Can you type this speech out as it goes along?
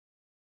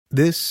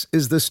This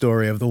is the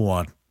story of the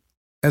one.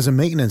 As a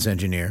maintenance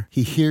engineer,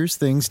 he hears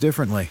things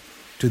differently.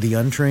 To the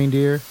untrained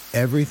ear,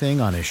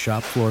 everything on his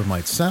shop floor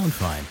might sound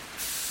fine,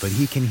 but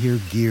he can hear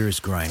gears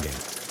grinding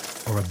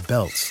or a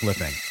belt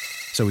slipping.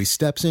 So he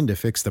steps in to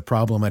fix the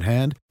problem at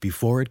hand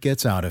before it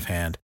gets out of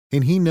hand.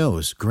 And he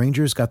knows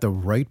Granger's got the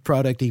right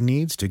product he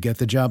needs to get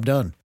the job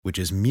done, which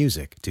is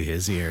music to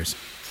his ears.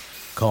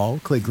 Call,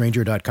 click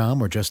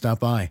Grainger.com, or just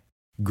stop by.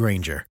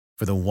 Grainger,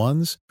 for the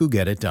ones who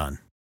get it done.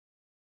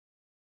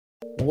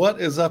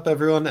 What is up,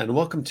 everyone, and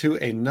welcome to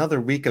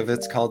another week of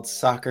It's Called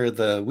Soccer,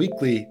 the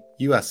weekly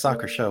U.S.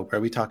 soccer show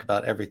where we talk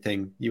about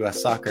everything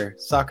U.S. soccer.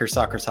 Soccer.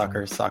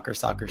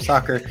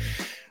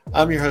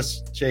 I'm your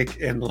host, Jake,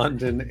 in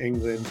London,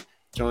 England,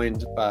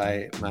 joined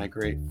by my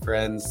great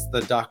friends,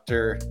 the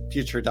doctor,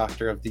 future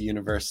doctor of the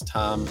universe,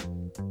 Tom,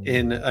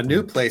 in a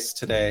new place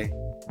today.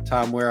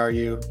 Tom, where are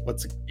you?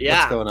 What's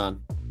going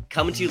on?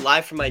 Coming to you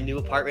live from my new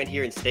apartment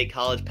here in State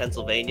College,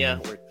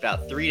 Pennsylvania. We're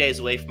about 3 days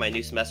away from my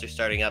new semester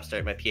starting my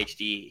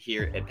PhD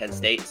here at Penn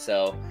State.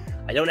 So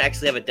I don't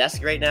actually have a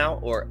desk right now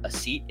or a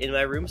seat in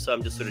my room, so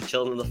I'm just sort of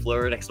chilling on the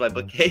floor next to my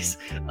bookcase.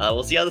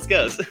 We'll see how this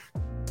goes.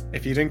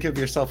 If you didn't give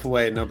yourself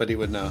away, nobody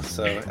would know.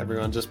 So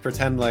everyone just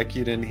pretend like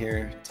you didn't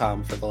hear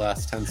Tom for the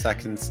last 10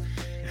 seconds.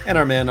 And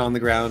our man on the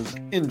ground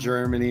in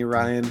Germany,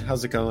 Ryan,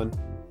 how's it going?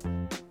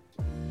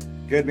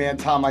 Good, man.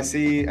 Tom, I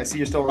see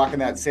you're still rocking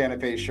that Santa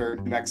Fe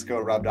shirt. Mexico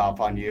rubbed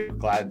off on you.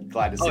 Glad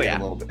to see it a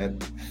little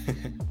bit.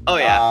 Oh,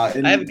 yeah.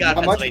 I haven't got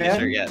a Pennsylvania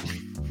shirt yet.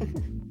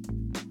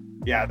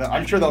 Yeah,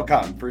 I'm sure they'll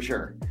come for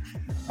sure.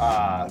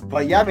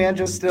 But yeah, man,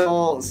 just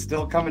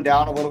still coming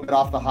down a little bit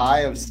off the high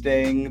of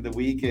staying the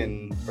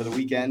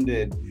weekend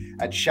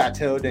at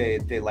Chateau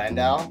de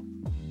Landau.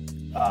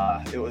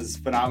 It was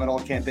phenomenal.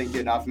 Can't thank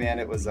you enough, man.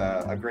 It was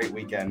a great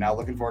weekend. Now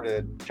looking forward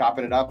to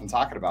chopping it up and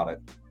talking about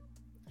it.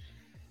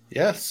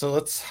 Yeah, so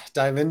let's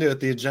dive into it.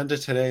 The agenda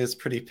today is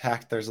pretty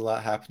packed. There's a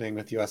lot happening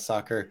with U.S.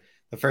 soccer.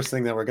 The first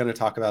thing that we're going to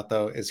talk about,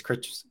 though, is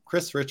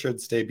Chris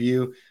Richards'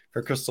 debut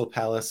for Crystal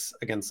Palace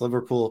against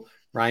Liverpool.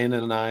 Ryan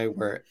and I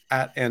were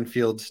at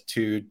Anfield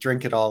to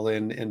drink it all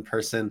in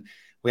person.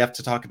 We have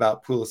to talk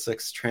about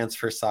Pulisic's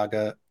transfer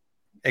saga.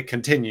 It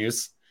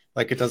continues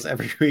like it does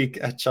every week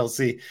at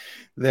Chelsea.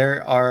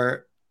 There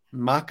are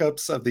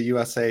mock-ups of the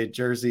USA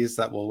jerseys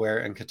that we'll wear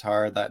in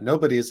Qatar that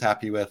nobody is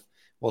happy with.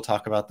 We'll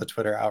talk about the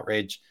Twitter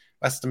outrage.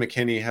 Weston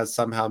McKennie has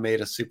somehow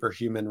made a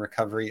superhuman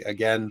recovery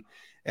again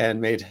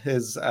and made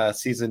his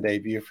season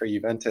debut for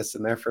Juventus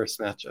in their first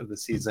match of the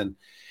season.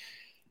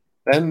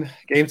 Then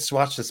games to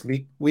watch this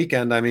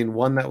weekend. I mean,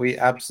 one that we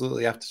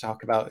absolutely have to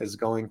talk about is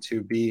going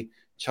to be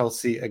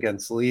Chelsea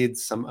against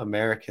Leeds, some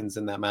Americans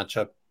in that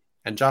matchup.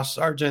 And Josh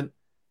Sargent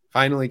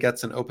finally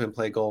gets an open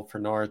play goal for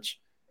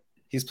Norwich.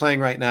 He's playing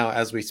right now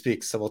as we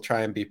speak, so we'll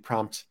try and be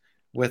prompt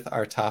with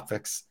our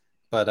topics.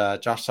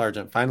 But Josh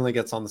Sargent finally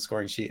gets on the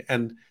scoring sheet.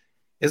 And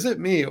is it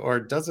me, or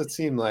does it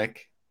seem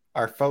like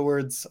our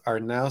forwards are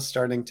now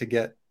starting to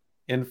get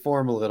in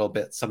form a little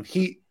bit? Some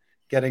heat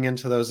getting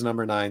into those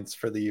number 9s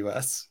for the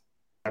U.S.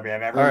 I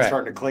mean, everyone's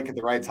starting to click at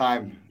the right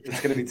time. It's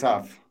going to be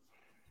tough.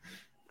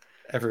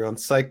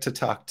 Everyone's psyched to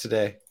talk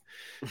today.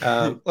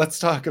 Let's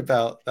talk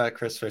about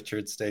Chris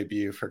Richards'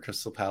 debut for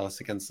Crystal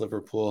Palace against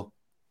Liverpool.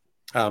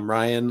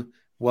 Ryan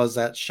was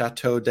at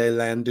Chateau de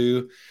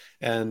Landau,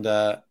 and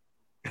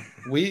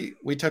we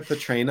took the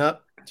train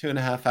up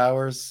 2.5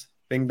 hours.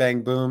 Bing,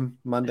 bang, boom,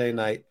 Monday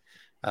night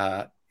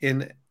at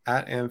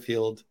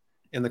Anfield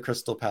in the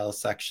Crystal Palace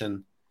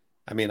section.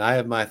 I mean, I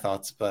have my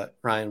thoughts, but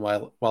Ryan,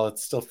 while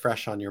it's still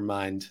fresh on your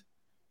mind,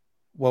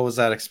 what was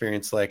that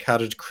experience like? How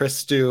did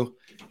Chris do?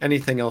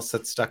 Anything else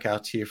that stuck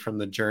out to you from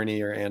the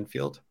journey or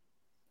Anfield?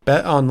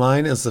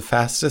 BetOnline is the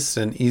fastest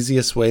and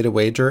easiest way to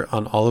wager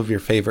on all of your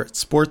favorite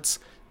sports,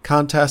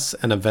 contests,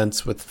 and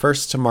events with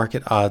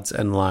first-to-market odds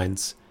and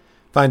lines.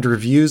 Find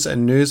reviews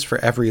and news for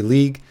every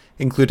league,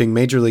 including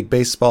Major League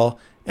Baseball,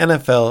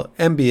 NFL,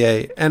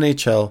 NBA,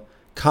 NHL,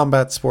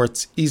 combat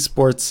sports,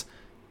 esports,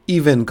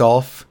 even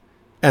golf,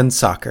 and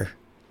soccer.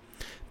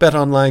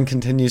 BetOnline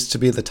continues to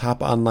be the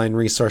top online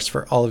resource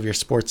for all of your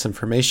sports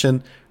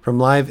information, from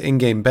live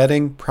in-game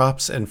betting,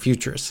 props, and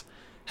futures.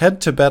 Head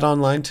to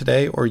BetOnline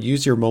today or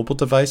use your mobile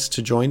device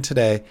to join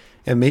today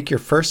and make your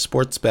first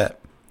sports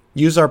bet.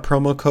 Use our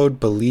promo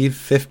code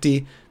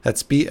BELIEVE50,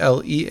 that's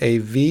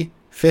BLEAV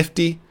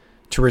 50,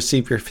 to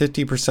receive your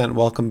 50%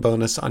 welcome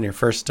bonus on your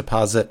first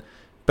deposit.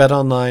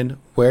 BetOnline,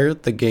 where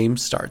the game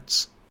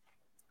starts.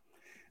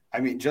 I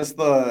mean, just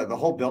the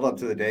whole build-up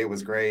to the day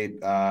was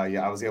great.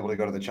 I was able to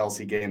go to the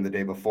Chelsea game the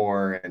day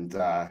before, and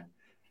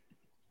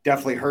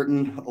definitely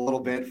hurting a little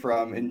bit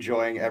from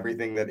enjoying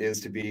everything that is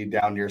to be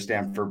down near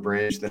Stamford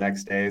Bridge the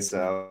next day.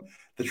 So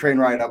the train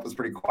ride up was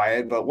pretty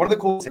quiet. But one of the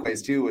cool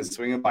takeaways, too, was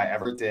swinging by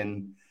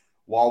Everton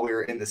while we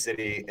were in the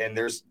city. And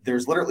there's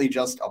literally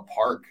just a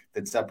park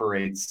that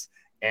separates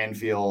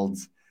Anfield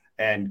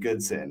and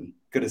Goodison.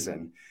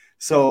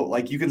 So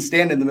like you can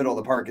stand in the middle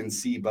of the park and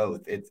see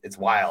both. It's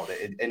wild.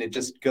 And it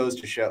just goes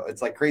to show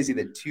it's like crazy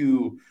that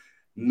two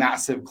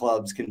massive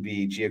clubs can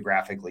be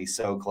geographically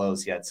so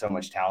close, yet so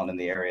much talent in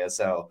the area.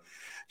 So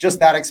just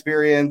that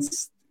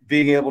experience,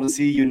 being able to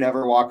see You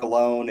Never Walk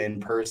Alone in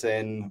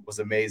person was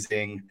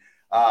amazing.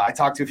 I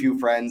talked to a few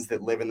friends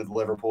that live in the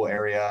Liverpool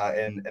area,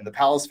 and the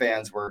Palace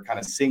fans were kind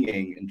of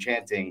singing and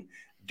chanting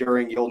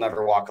during You'll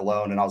Never Walk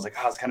Alone. And I was like,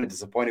 I was kind of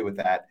disappointed with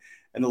that.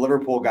 And the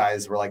Liverpool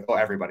guys were like, oh,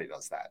 everybody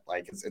does that.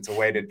 Like, it's a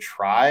way to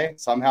try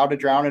somehow to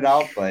drown it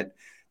out, but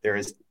there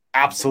is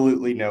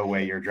absolutely no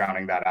way you're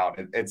drowning that out.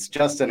 It's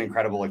just an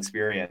incredible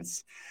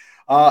experience.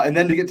 And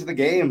then to get to the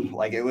game,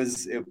 like it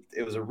was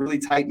a really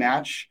tight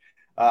match.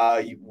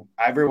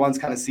 Everyone's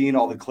kind of seen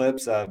all the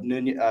clips of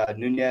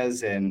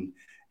Nunez and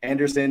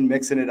Anderson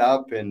mixing it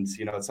up. And,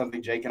 it's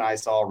something Jake and I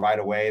saw right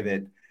away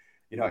that,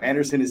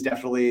 Anderson is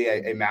definitely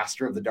a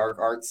master of the dark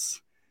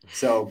arts.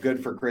 So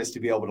good for Chris to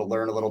be able to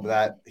learn a little bit of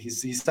that.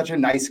 He's such a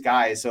nice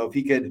guy. So if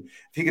he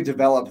could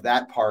develop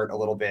that part a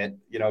little bit,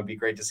 it'd be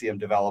great to see him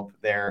develop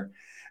there.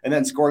 And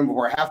then scoring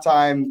before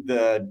halftime,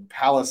 the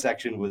Palace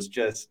section was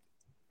just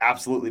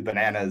absolutely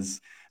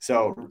bananas.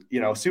 So,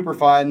 super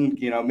fun,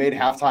 made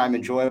halftime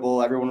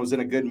enjoyable. Everyone was in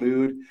a good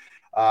mood.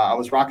 I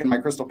was rocking my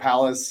Crystal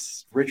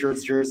Palace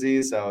Richards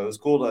jersey. So it was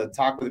cool to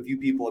talk with a few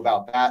people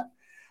about that.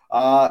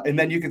 And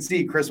then you could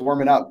see Chris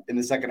warming up in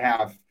the second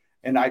half.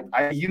 And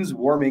I use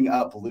warming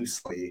up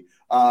loosely.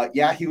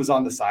 He was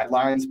on the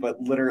sidelines, but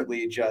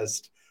literally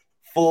just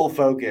full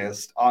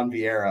focused on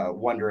Vieira,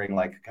 wondering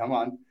like, come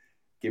on,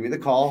 give me the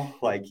call.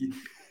 Like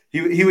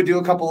he would do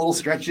a couple little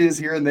stretches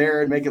here and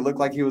there and make it look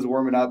like he was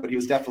warming up, but he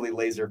was definitely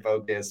laser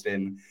focused.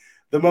 And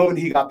the moment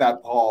he got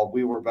that ball,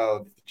 we were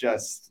both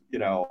just,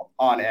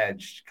 on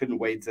edge. Couldn't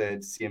wait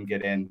to see him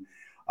get in.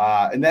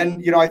 And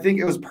then, I think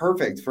it was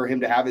perfect for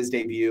him to have his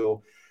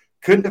debut.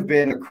 Couldn't have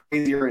been a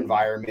crazier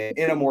environment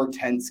in a more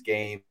tense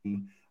game.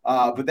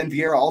 But then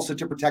Vieira also,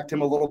 to protect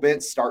him a little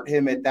bit, start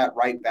him at that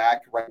right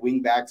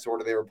wing back, sort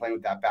of. They were playing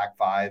with that back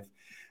five.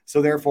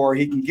 So therefore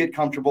he can get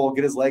comfortable,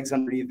 get his legs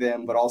underneath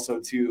him, but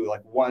also too,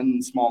 like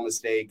one small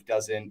mistake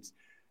doesn't,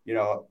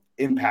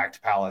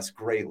 impact Palace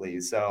greatly.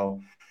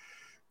 So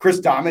Chris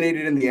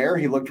dominated in the air.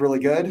 He looked really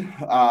good.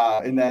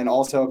 And then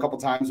also a couple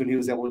times when he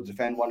was able to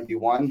defend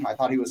 1v1, I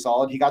thought he was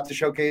solid. He got to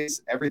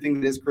showcase everything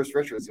that is Chris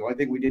Richards. The only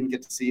thing we didn't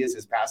get to see is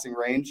his passing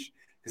range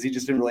because he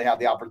just didn't really have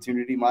the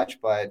opportunity much.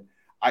 But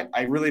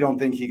I really don't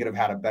think he could have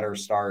had a better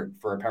start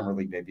for a Premier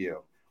League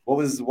debut. What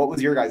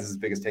was your guys'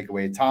 biggest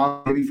takeaway?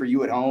 Tom, maybe for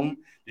you at home,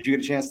 did you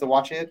get a chance to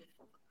watch it?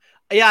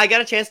 Yeah, I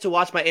got a chance to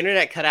watch. My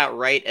internet cut out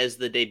right as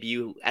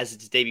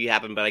its debut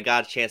happened, but I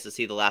got a chance to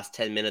see the last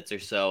 10 minutes or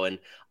so, and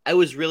I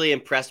was really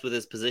impressed with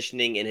his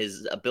positioning and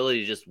his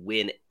ability to just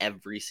win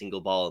every single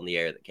ball in the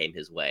air that came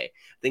his way.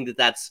 I think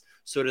that's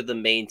sort of the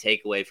main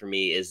takeaway for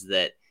me, is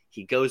that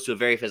he goes to a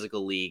very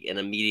physical league and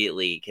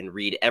immediately can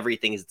read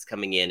everything that's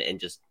coming in and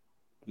just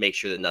make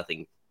sure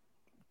that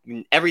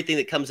everything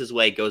that comes his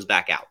way goes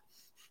back out.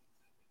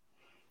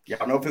 Yeah, I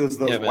don't know if it was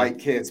those white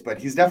kids, but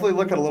he's definitely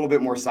looking a little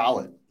bit more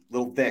solid, a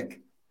little thick.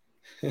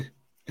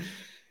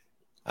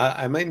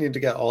 I might need to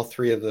get all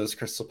three of those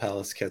Crystal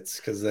Palace kits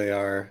because they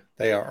are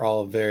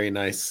all very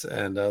nice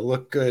and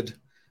look good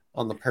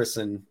on the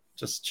person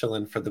just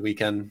chilling for the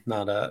weekend.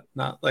 Not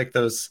like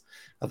those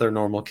other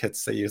normal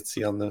kits that you'd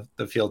see on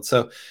the field.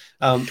 So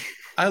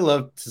I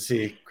love to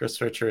see Chris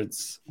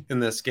Richards in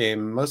this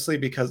game, mostly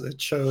because it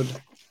showed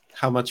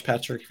how much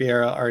Patrick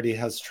Vieira already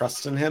has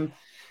trust in him.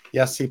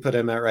 Yes, he put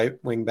him at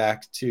right wing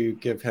back to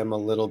give him a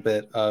little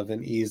bit of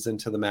an ease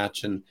into the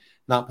match and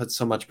not put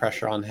so much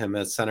pressure on him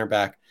as center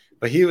back.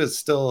 But he was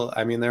still,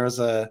 there was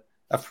a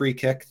free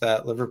kick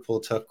that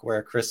Liverpool took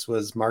where Chris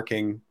was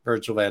marking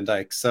Virgil van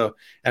Dijk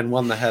and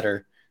won the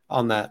header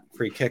on that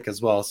free kick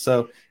as well.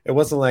 So it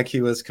wasn't like he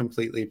was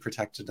completely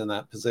protected in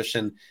that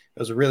position. It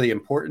was a really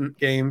important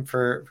game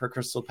for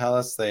Crystal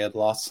Palace. They had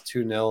lost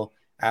 2-0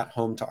 at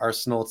home to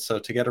Arsenal. So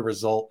to get a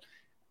result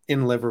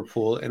in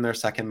Liverpool in their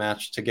second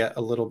match, to get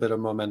a little bit of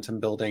momentum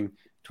building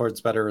towards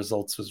better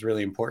results was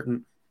really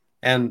important.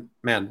 And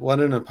man,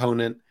 what an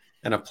opponent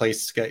and a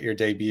place to get your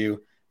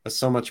debut with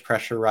so much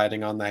pressure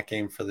riding on that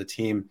game for the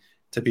team.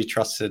 To be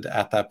trusted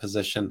at that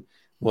position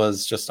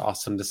was just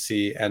awesome to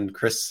see. And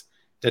Chris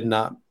did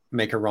not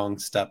make a wrong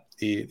step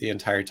the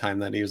entire time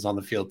that he was on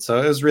the field.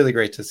 So it was really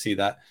great to see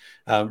that.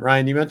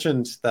 Ryan, you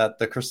mentioned that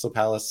the Crystal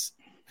Palace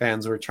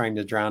fans were trying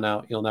to drown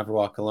out You'll Never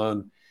Walk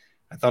Alone.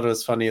 I thought it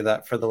was funny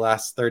that for the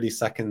last 30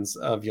 seconds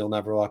of You'll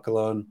Never Walk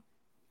Alone,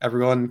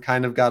 everyone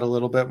kind of got a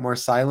little bit more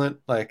silent.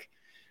 Like,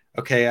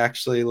 okay,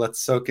 actually,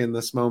 let's soak in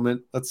this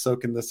moment. Let's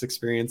soak in this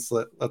experience.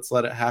 Let's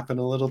let it happen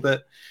a little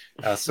bit.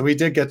 So we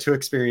did get to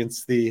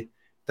experience the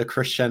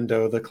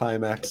crescendo, the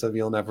climax of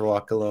You'll Never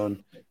Walk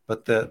Alone.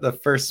 But the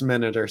first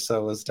minute or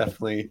so was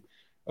definitely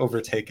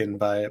overtaken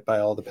by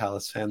all the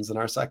Palace fans in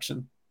our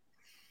section.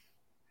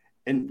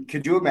 And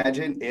could you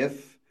imagine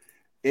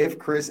if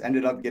Chris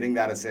ended up getting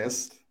that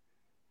assist?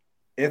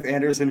 If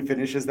Anderson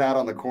finishes that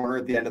on the corner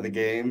at the end of the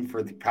game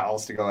for the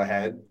Palace to go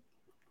ahead?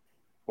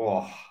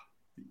 Oh,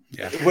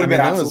 yeah. It would have been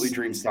absolutely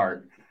dream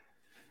start.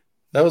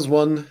 That was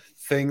one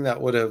thing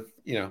that would have,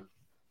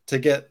 to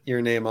get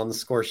your name on the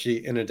score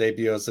sheet in a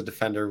debut as a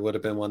defender would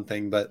have been one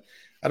thing, but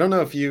I don't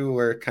know if you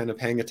were kind of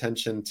paying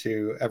attention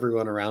to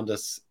everyone around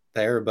us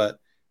there, but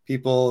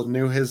people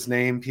knew his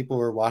name. People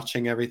were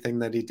watching everything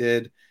that he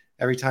did.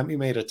 Every time he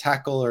made a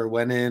tackle or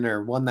went in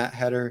or won that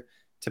header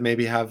to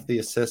maybe have the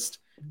assist,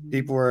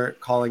 people were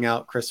calling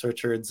out Chris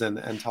Richards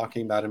and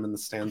talking about him in the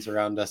stands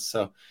around us.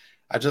 So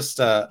I just,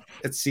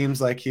 it seems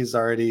like he's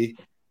already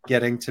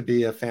getting to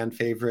be a fan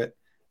favorite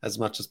as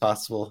much as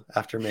possible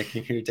after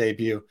making your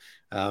debut.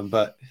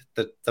 But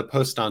the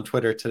post on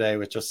Twitter today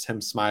with just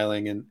him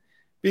smiling and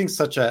being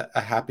such a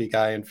happy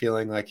guy and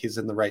feeling like he's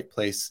in the right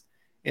place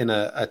in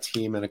a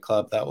team and a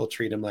club that will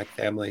treat him like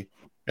family.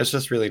 It's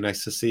just really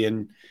nice to see,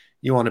 and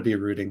you want to be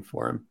rooting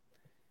for him.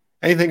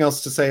 Anything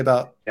else to say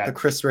about the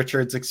Chris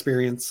Richards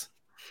experience?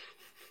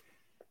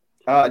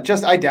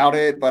 Just, I doubt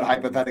it, but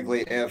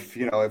hypothetically, if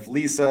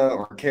Lisa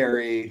or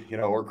Carrie,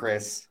 or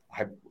Chris,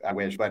 I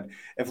wish, but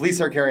if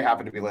Lisa or Carrie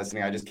happen to be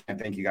listening, I just can't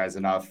thank you guys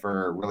enough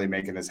for really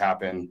making this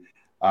happen.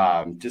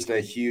 Just a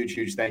huge,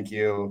 huge thank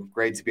you.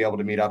 Great to be able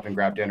to meet up and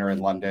grab dinner in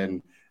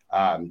London.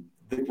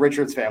 The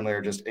Richards family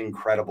are just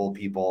incredible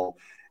people.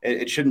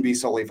 It shouldn't be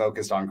solely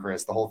focused on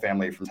Chris. The whole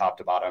family from top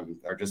to bottom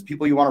are just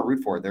people you want to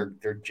root for.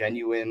 They're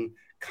genuine,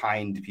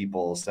 kind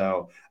people.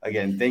 So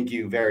again, thank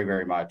you very,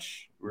 very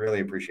much. Really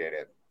appreciate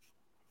it.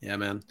 Yeah,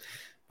 man.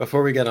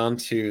 Before we get on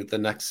to the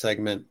next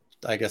segment,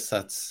 I guess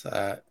that's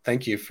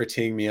thank you for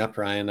teeing me up,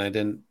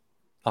 Ryan.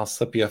 I'll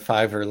slip you a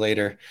 $5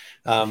 later.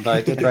 But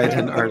I did write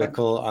an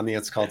article on the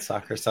It's Called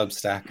Soccer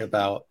Substack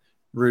about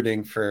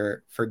rooting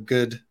for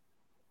good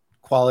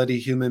quality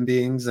human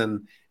beings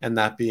and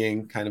that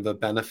being kind of a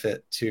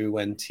benefit to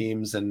when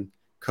teams and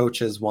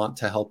coaches want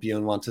to help you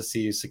and want to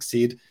see you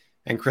succeed.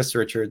 And Chris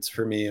Richards,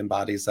 for me,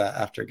 embodies that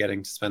after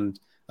getting to spend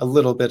a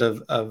little bit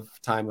of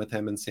time with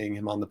him and seeing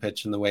him on the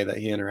pitch and the way that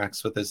he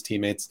interacts with his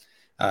teammates.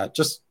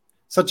 Just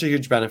such a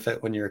huge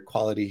benefit when you're a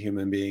quality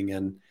human being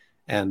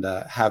and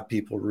have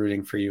people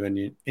rooting for you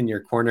in your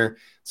corner.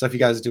 So if you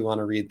guys do want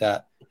to read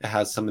that, it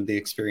has some of the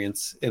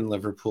experience in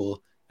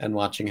Liverpool and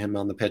watching him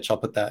on the pitch. I'll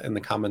put that in the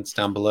comments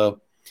down below.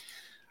 All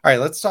right,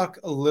 let's talk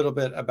a little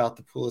bit about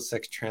the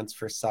Pulisic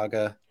transfer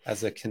saga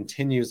as it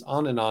continues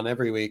on and on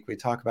every week. We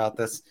talk about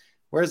this.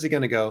 Where is he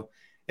going to go?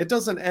 It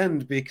doesn't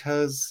end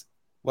because,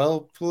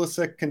 well,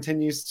 Pulisic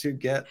continues to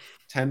get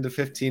 10 to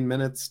 15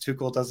 minutes.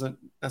 Tuchel doesn't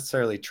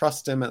necessarily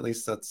trust him. At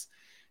least that's,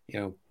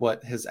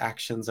 what his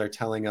actions are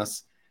telling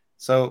us.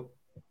 So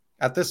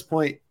at this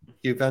point,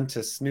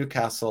 Juventus,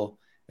 Newcastle,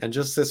 and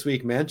just this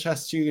week,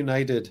 Manchester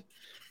United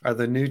are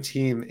the new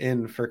team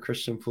in for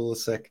Christian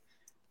Pulisic.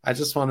 I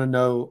just want to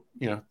know,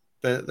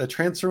 the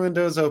transfer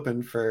window is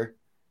open for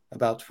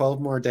about 12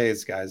 more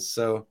days, guys.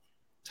 So,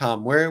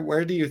 Tom,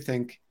 where do you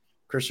think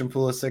Christian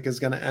Pulisic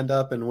is going to end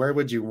up, and where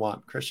would you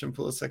want Christian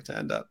Pulisic to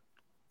end up?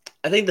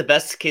 I think the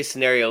best case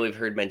scenario we've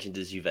heard mentioned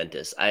is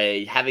Juventus.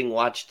 Having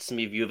watched some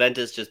of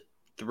Juventus just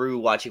through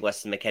watching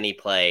Weston McKennie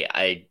play,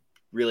 I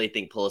really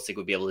think Pulisic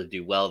would be able to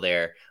do well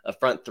there. A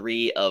front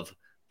three of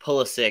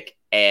Pulisic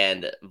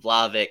and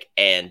Vlahovic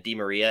and Di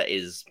Maria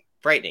is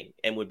frightening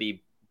and would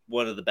be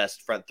one of the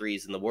best front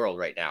threes in the world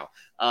right now.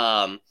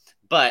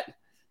 But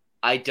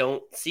I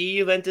don't see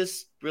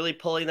Juventus really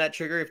pulling that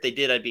trigger. If they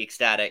did, I'd be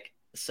ecstatic.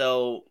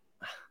 So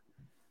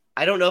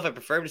I don't know if I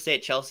prefer him to stay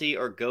at Chelsea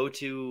or go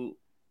to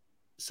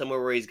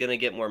somewhere where he's going to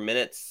get more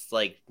minutes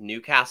like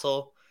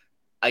Newcastle.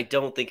 I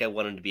don't think I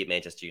want him to be at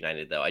Manchester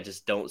United, though. I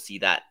just don't see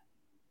that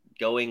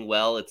going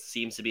well. It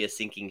seems to be a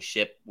sinking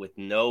ship with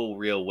no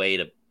real way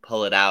to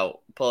pull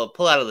out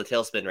of the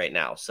tailspin right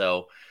now.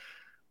 So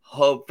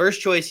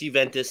first choice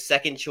Juventus,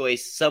 second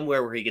choice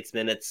somewhere where he gets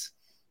minutes,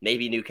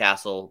 maybe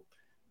Newcastle.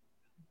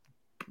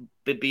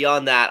 But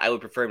beyond that, I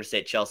would prefer him to stay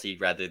at Chelsea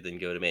rather than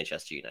go to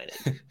Manchester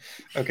United.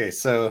 Okay,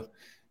 so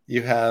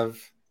you have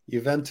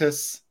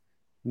Juventus,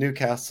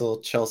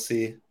 Newcastle,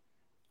 Chelsea,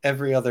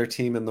 every other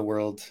team in the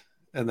world,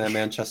 and then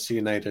Manchester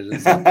United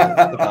is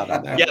at the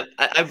bottom there. Yep,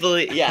 I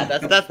believe. Yeah,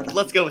 that's.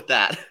 Let's go with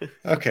that.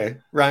 Okay,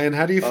 Ryan,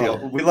 how do you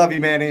feel? We love you,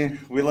 Manny.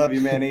 We love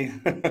you, Manny.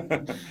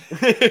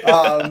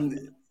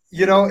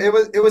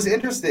 It was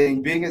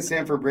interesting being at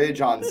Stamford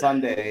Bridge on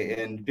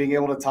Sunday and being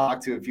able to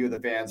talk to a few of the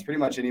fans. Pretty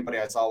much anybody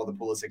I saw with a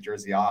Pulisic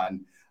jersey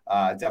on,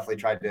 definitely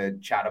tried to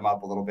chat them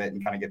up a little bit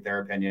and kind of get their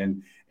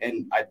opinion.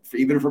 And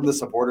even from the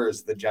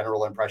supporters, the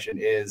general impression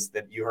is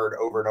that you heard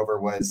over and over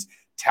was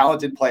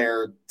talented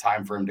player,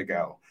 time for him to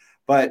go.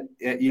 But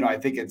I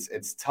think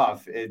it's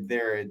tough.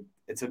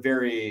 It's a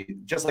very,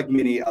 just like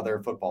many other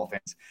football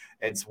fans,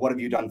 it's what have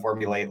you done for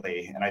me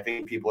lately? And I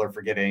think people are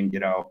forgetting,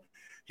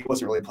 he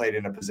wasn't really played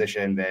in a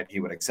position that he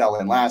would excel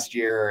in last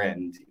year.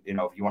 And,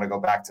 if you want to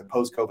go back to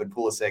post-COVID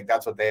Pulisic,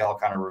 that's what they all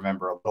kind of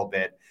remember a little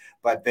bit.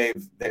 But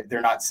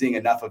they're not seeing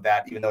enough of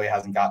that, even though he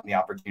hasn't gotten the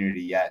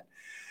opportunity yet.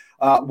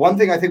 One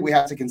thing I think we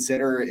have to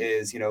consider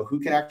is, who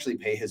can actually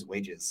pay his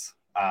wages?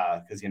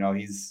 Because,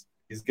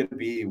 he's going to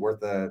be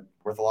worth a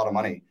lot of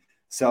money.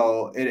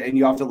 So, and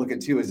you have to look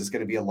at too, is this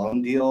going to be a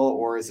loan deal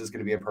or is this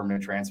going to be a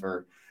permanent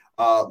transfer?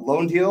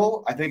 Loan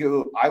deal, I think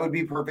I would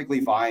be perfectly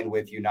fine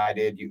with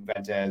United,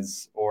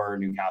 Juventus, or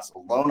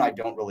Newcastle. Loan, I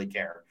don't really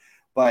care.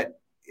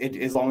 But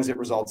as long as it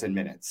results in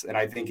minutes. And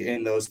I think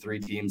in those three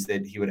teams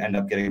that he would end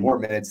up getting more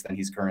minutes than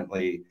he's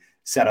currently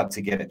set up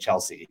to get at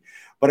Chelsea.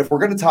 But if we're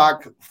going to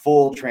talk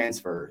full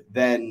transfer,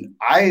 then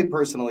I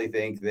personally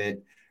think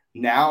that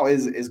now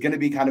is going to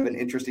be kind of an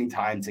interesting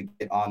time to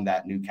get on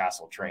that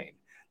Newcastle train.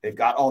 They've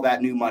got all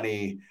that new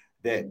money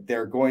that they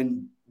are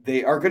going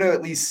to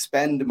at least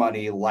spend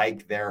money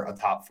like they're a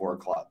top four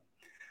club.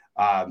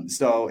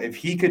 So if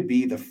he could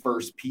be the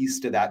first piece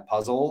to that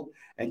puzzle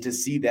and to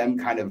see them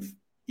kind of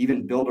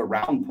even build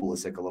around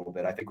Pulisic a little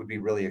bit, I think would be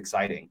really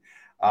exciting.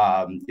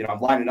 I'm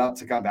lining up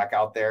to come back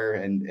out there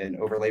and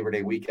over Labor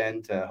Day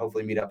weekend to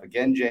hopefully meet up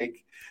again,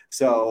 Jake.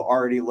 So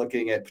already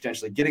looking at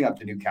potentially getting up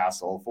to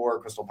Newcastle for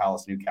Crystal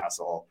Palace,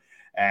 Newcastle,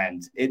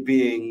 and it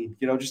being,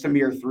 just a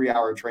mere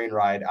 3-hour train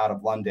ride out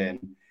of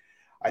London.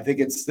 I think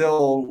it's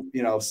still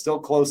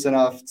close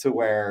enough to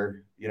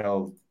where,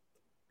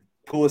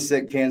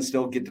 Pulisic can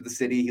still get to the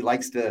city. He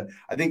likes to,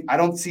 I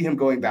don't see him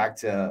going back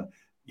to,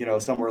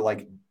 somewhere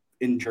like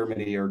in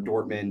Germany or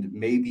Dortmund,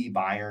 maybe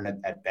Bayern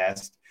at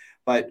best.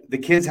 But the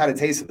kid's had a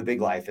taste of the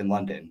big life in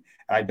London.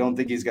 And I don't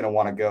think he's going to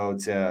want to go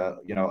to,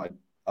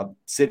 a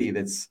city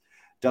that's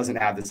doesn't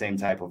have the same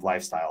type of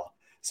lifestyle.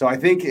 So I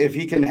think if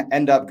he can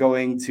end up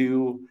going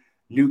to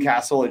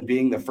Newcastle and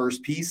being the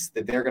first piece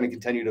that they're going to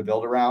continue to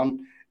build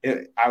around,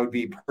 I would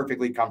be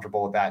perfectly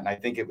comfortable with that. And I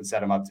think it would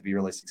set him up to be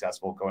really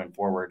successful going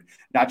forward,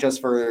 not just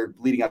for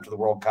leading up to the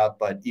World Cup,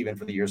 but even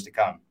for the years to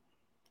come.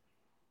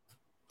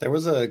 There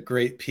was a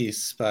great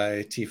piece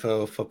by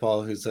Tifo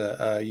Football, who's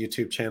a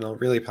YouTube channel,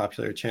 really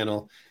popular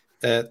channel,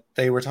 that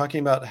they were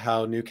talking about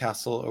how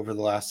Newcastle over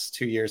the last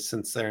 2 years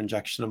since their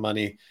injection of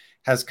money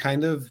has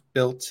kind of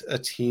built a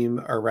team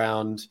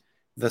around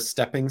the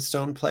stepping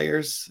stone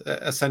players,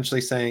 essentially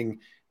saying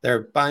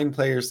they're buying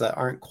players that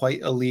aren't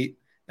quite elite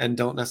and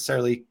don't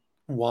necessarily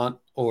want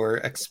or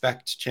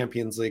expect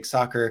Champions League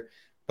soccer,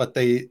 but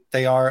they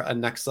are a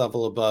next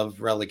level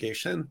above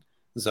relegation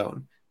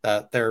zone,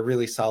 that they're a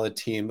really solid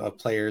team of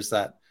players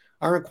that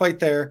aren't quite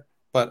there,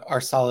 but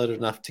are solid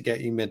enough to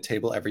get you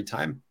mid-table every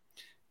time.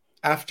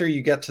 After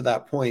you get to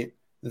that point,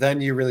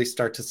 then you really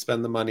start to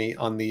spend the money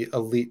on the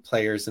elite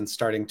players and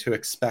starting to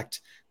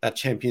expect that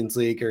Champions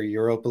League or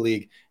Europa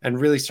League and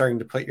really starting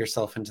to put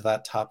yourself into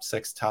that top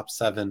 6, top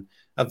 7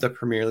 of the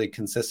Premier League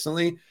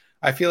consistently.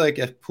 I feel like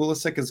if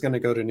Pulisic is going to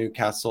go to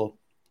Newcastle,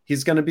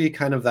 he's going to be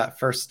kind of that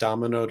first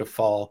domino to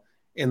fall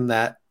in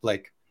that,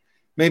 like,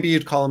 maybe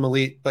you'd call him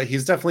elite, but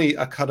he's definitely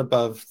a cut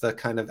above the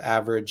kind of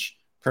average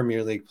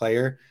Premier League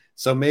player.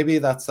 So maybe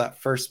that's that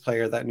first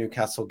player that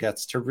Newcastle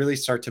gets to really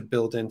start to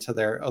build into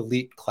their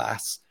elite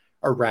class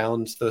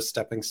around those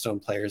stepping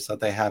stone players that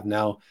they have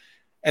now.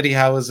 Eddie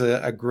Howe is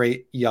a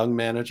great young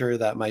manager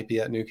that might be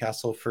at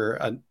Newcastle for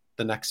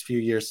the next few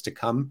years to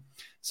come.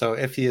 So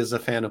if he is a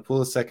fan of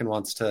Pulisic and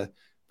wants to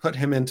put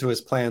him into his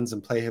plans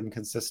and play him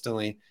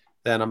consistently,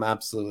 then I'm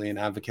absolutely an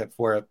advocate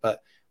for it.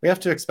 But we have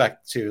to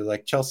expect to,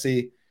 like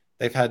Chelsea,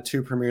 they've had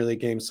 2 Premier League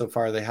games so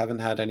far. They haven't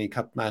had any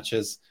cup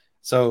matches.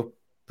 So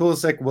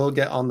Pulisic will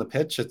get on the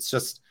pitch. It's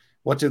just,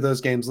 what do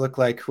those games look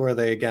like? Who are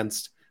they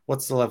against?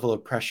 What's the level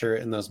of pressure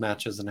in those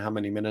matches and how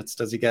many minutes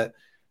does he get?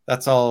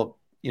 That's all,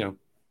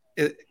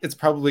 it's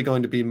probably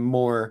going to be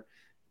more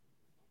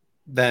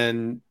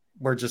than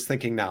we're just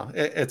thinking now.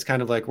 It's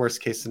kind of like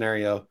worst case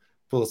scenario.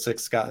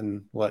 Pulisic's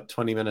gotten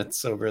 20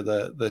 minutes over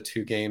the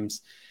 2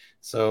 games.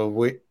 So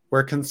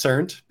we're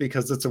concerned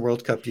because it's a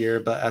World Cup year,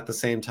 but at the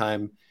same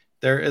time,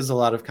 there is a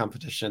lot of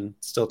competition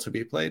still to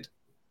be played.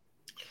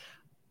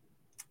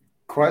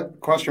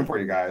 Question for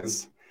you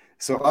guys.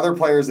 So other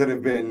players that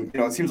have been,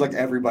 it seems like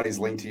everybody's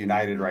linked to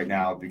United right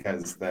now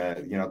because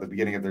the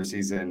beginning of their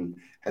season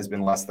has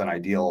been less than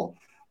ideal.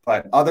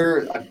 But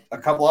a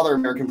couple other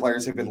American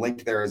players have been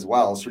linked there as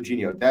well.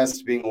 Serginho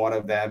Dest being one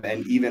of them,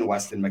 and even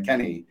Weston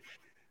McKennie.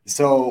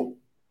 So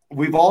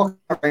we've all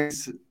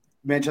ranked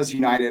Manchester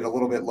United a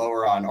little bit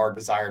lower on our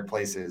desired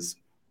places,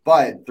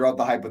 but throughout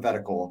the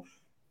hypothetical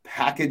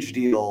package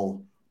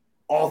deal,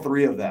 all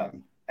 3 of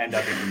them end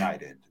up in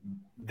United.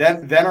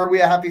 Then are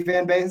we a happy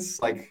fan base?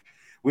 Like,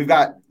 we've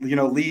got,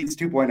 Leeds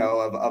 2.0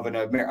 of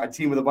a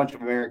team with a bunch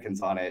of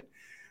Americans on it.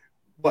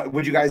 But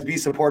would you guys be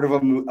supportive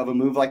of a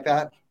move like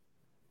that?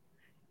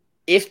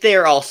 If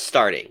they're all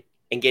starting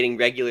and getting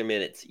regular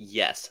minutes,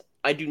 yes.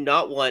 I do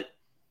not want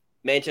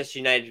Manchester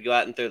United to go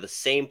out and throw the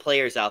same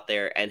players out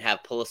there and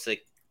have Pulisic,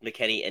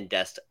 McKennie, and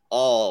Dest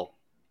all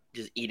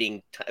just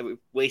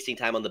wasting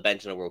time on the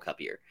bench in a World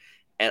Cup year.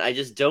 And I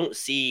just don't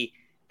see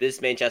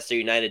this Manchester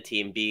United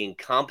team being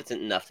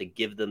competent enough to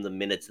give them the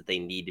minutes that they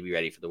need to be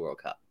ready for the World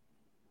Cup.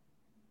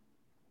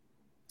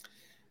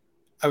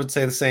 I would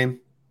say the same.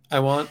 I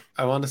want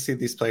to see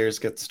these players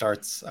get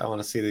starts. I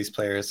want to see these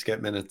players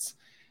get minutes.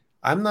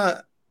 I'm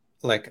not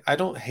I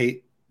don't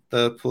hate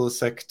the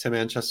Pulisic to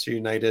Manchester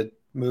United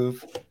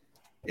move.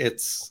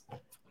 It's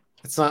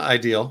not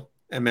ideal,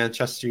 and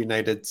Manchester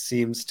United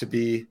seems to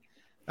be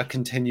a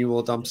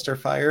continual dumpster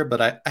fire,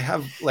 but I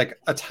have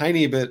a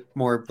tiny bit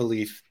more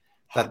belief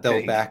that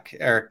they'll back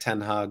Erik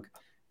ten Hag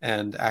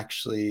and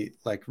actually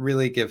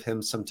really give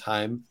him some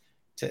time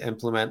to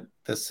implement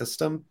this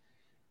system.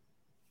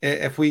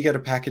 if we get a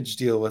package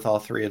deal with all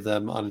three of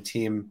them on a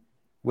team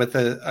with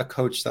a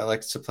coach that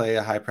likes to play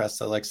a high press,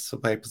 that likes to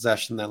play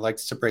possession, that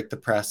likes to break the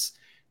press,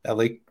 that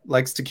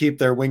likes to keep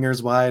their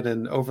wingers wide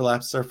and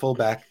overlaps their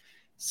fullback,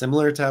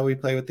 similar to how we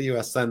play with the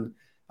US, then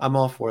I'm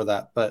all for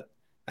that. But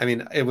I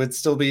mean, it would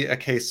still be a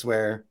case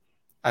where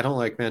I don't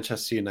like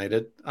Manchester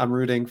United. I'm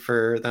rooting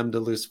for them to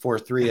lose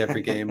 4-3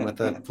 every game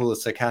with a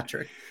Pulisic hat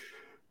trick.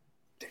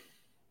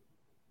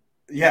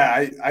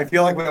 Yeah, I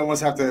feel like we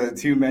almost have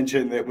to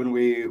mention that when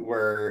we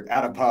were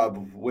at a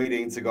pub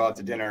waiting to go out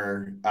to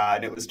dinner,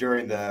 and it was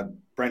during the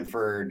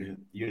Brentford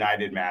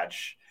United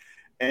match,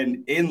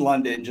 and in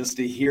London, just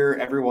to hear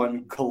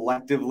everyone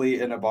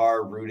collectively in a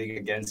bar rooting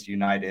against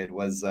United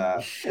was,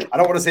 I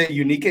don't want to say a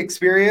unique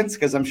experience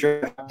because I'm sure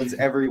it happens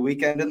every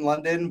weekend in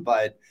London,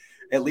 but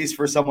at least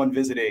for someone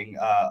visiting,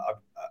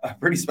 a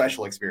pretty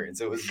special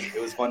experience. It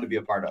was fun to be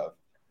a part of.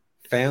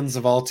 Fans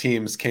of all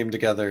teams came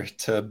together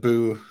to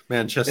boo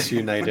Manchester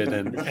United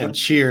and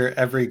cheer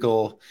every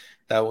goal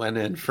that went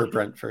in for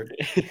Brentford.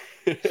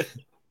 All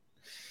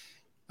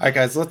right,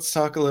 guys, let's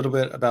talk a little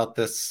bit about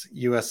this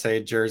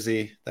USA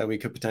jersey that we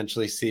could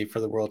potentially see for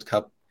the World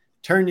Cup.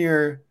 Turn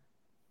your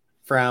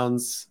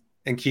frowns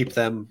and keep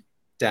them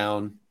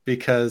down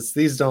because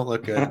these don't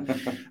look good.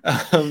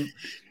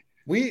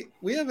 We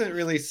haven't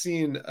really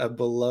seen a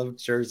beloved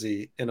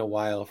jersey in a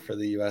while for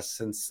the US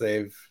since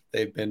they've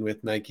been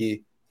with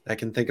Nike. I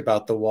can think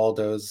about the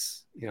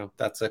Waldos,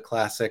 that's a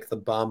classic. The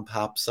Bomb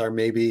Pops are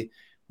maybe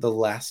the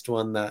last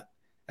one that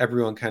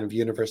everyone kind of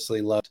universally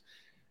loved.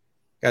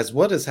 Guys,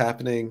 what is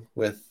happening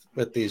with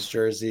these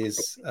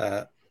jerseys?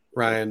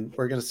 Ryan,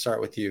 we're going to start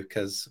with you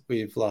because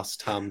we've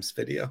lost Tom's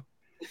video.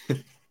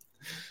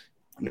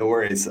 No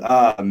worries.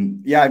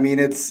 Yeah, I mean,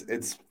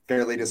 it's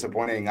fairly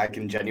disappointing. I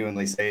can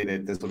genuinely say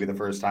that this will be the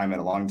first time in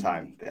a long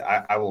time.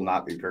 I will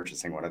not be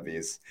purchasing one of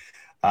these.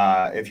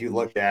 If you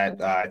look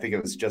at, I think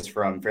it was just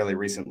from fairly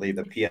recently,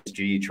 the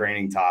PSG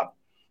training top,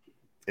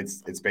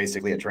 it's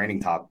basically a training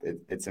top.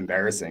 It's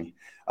embarrassing.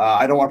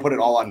 I don't want to put it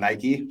all on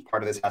Nike.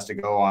 Part of this has to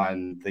go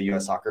on the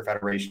U.S. Soccer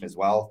Federation as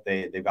well.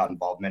 They've got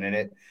involvement in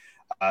it.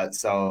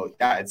 So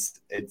yeah,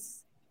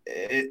 it's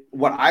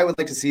what I would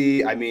like to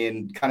see. I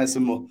mean, kind of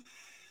some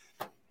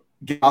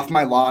get off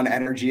my lawn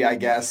energy, I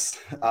guess.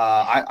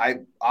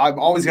 I'm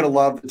always going to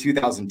love the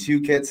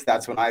 2002 kits.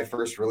 That's when I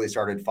first really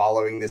started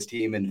following this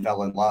team and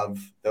fell in love.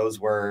 Those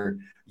were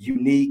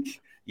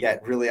unique,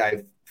 yet really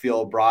I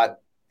feel brought,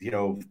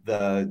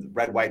 the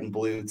red, white, and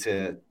blue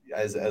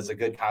as a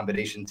good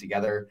combination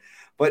together.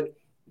 But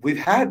we've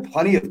had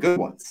plenty of good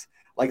ones.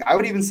 Like I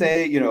would even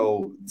say,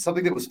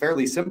 something that was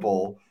fairly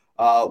simple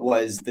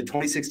was the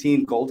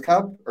 2016 Gold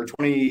Cup or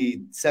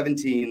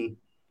 2017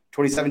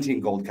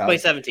 Gold Cup.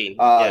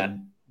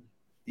 2017.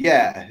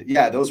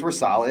 Yeah, those were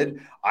solid.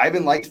 I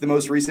even liked the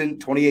most recent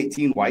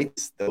 2018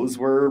 whites. Those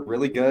were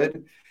really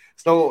good.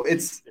 So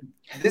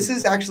this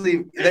is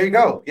actually, there you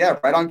go. Yeah,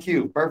 right on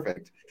cue.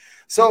 Perfect.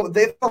 So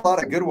they've had a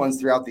lot of good ones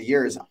throughout the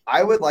years.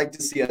 I would like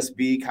to see us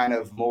be kind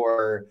of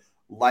more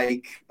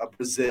like a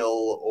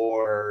Brazil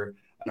or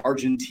an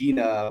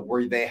Argentina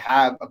where they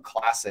have a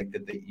classic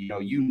that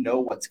you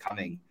know what's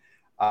coming.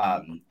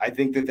 I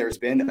think that there's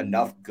been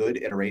enough good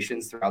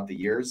iterations throughout the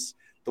years.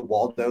 The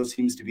Waldo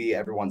seems to be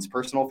everyone's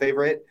personal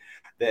favorite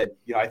that,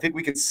 I think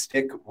we could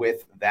stick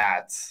with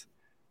that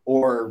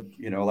or,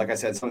 like I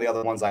said, some of the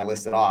other ones I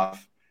listed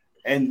off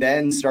and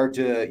then start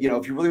to,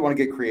 if you really want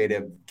to get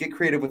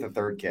creative with a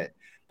third kit.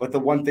 But the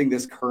one thing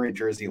this current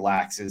jersey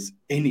lacks is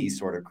any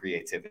sort of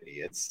creativity.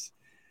 It's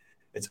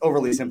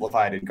overly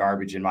simplified and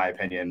garbage in my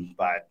opinion,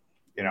 but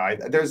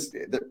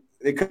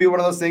it could be one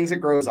of those things that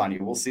grows on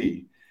you. We'll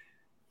see.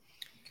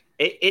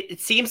 It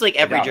seems like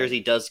every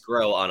jersey does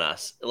grow on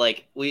us.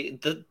 Like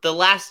the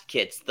last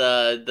kits,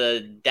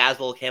 the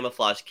Dazzle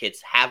camouflage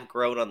kits have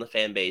grown on the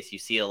fan base. You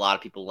see a lot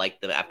of people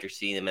like them after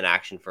seeing them in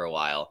action for a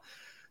while.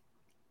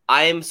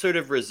 I am sort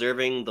of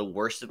reserving the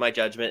worst of my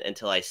judgment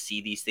until I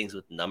see these things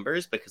with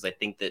numbers because I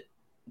think that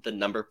the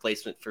number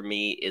placement for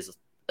me is,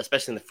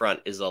 especially in the front,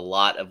 is a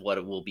lot of what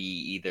it will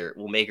be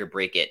will make or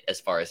break it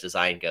as far as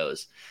design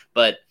goes.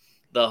 But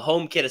the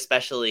home kit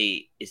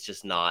especially is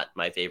just not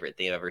my favorite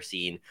thing I've ever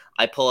seen.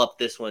 I pull up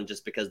this one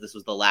just because this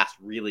was the last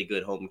really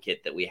good home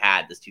kit that we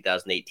had, this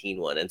 2018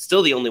 one, and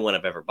still the only one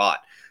I've ever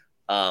bought,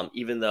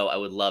 even though I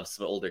would love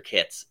some older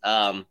kits.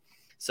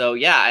 So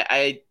yeah,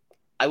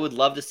 I would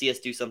love to see us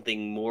do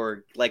something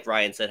more, like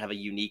Ryan said, have a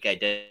unique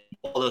identity.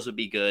 All those would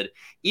be good.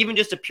 Even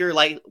just a pure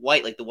light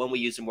white, like the one we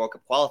used in World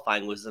Cup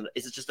qualifying,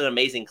 is just an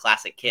amazing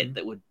classic kit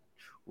that would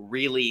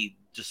really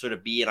just sort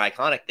of be an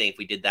iconic thing if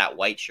we did that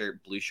white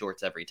shirt, blue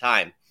shorts every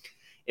time.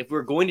 If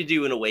we're going to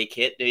do an away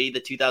kit, maybe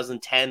the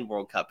 2010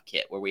 World Cup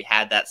kit where we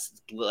had that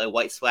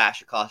white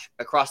splash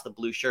across the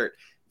blue shirt.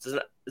 This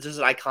is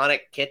an iconic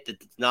kit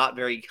that's not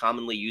very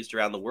commonly used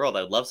around the world.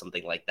 I would love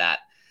something like that.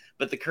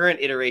 But the current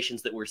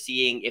iterations that we're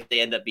seeing, if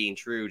they end up being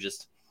true,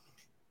 just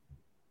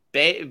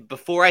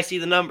before I see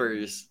the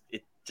numbers,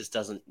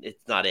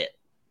 it's not it.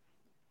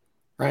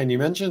 Ryan, you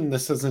mentioned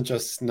this isn't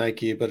just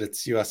Nike, but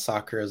it's US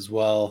Soccer as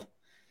well.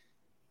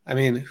 I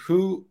mean,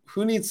 who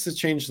needs to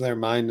change their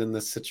mind in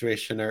this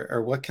situation,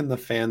 or what can the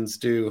fans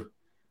do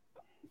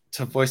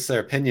to voice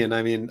their opinion?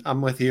 I mean,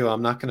 I'm with you.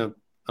 I'm not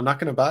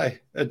gonna buy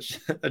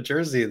a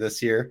jersey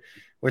this year,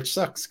 which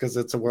sucks because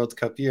it's a World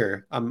Cup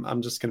year.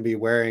 I'm just gonna be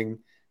wearing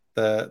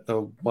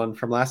the one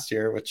from last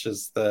year, which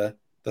is the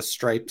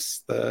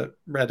stripes, the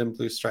red and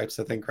blue stripes.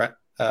 I think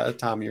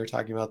Tom, you were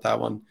talking about that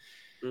one.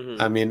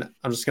 Mm-hmm. I mean,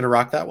 I'm just gonna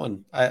rock that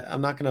one.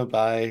 I'm not gonna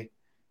buy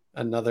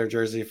another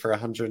jersey for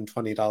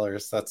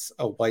 $120. That's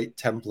a white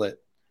template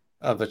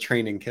of a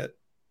training kit.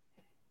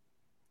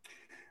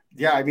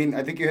 Yeah, I mean,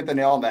 I think you hit the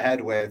nail on the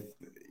head with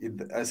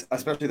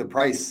especially the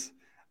price.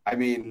 I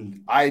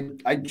mean,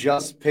 I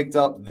just picked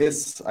up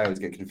this, I always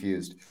get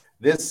confused,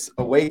 this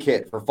away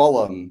kit for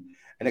Fulham,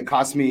 and it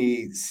cost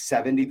me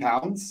 70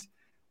 pounds,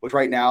 which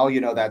right now,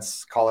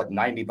 that's call it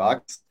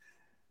 $90.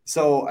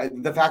 So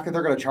the fact that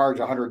they're going to charge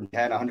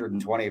 110,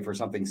 120 for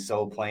something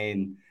so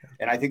plain,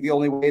 and I think the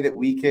only way that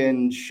we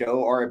can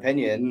show our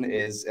opinion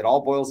is it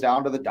all boils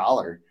down to the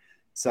dollar.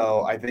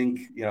 So I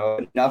think,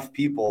 enough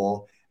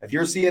people, if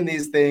you're seeing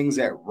these things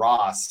at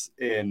Ross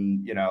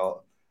in,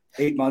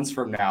 8 months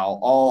from now,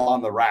 all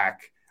on the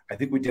rack, I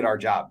think we did our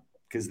job.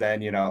 Because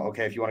then,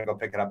 okay, if you want to go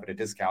pick it up at a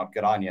discount,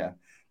 good on you.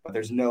 But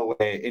there's no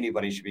way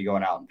anybody should be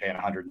going out and paying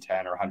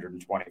 110 or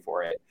 120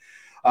 for it.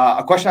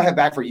 A question I have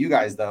back for you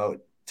guys, though.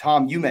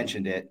 Tom, you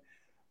mentioned it.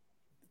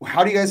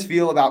 How do you guys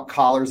feel about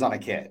collars on a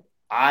kit?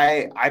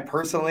 I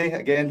personally,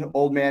 again,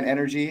 old man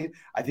energy,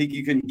 I think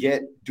you can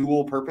get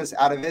dual purpose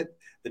out of it.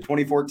 The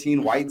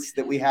 2014 whites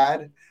that we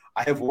had,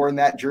 I have worn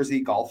that jersey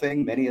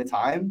golfing many a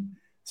time.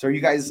 So are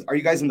you guys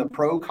in the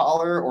pro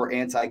collar or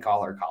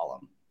anti-collar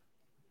column?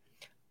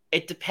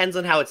 It depends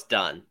on how it's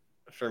done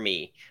for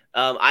me.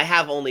 I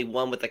have only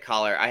one with a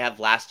collar. I have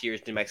last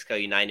year's New Mexico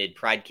United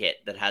Pride kit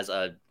that has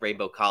a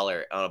rainbow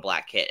collar on a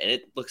black kit, and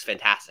it looks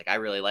fantastic. I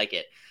really like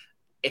it.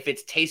 If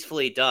it's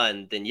tastefully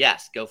done, then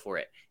yes, go for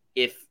it.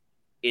 If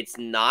it's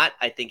not,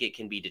 I think it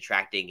can be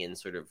detracting and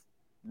sort of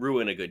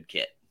ruin a good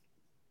kit.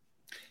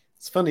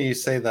 It's funny you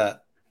say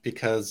that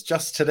because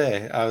just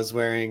today I was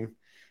wearing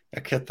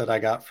a kit that I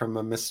got from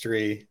a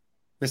mystery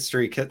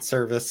kit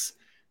service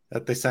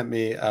that they sent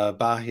me, a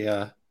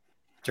Bahia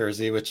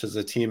jersey, which is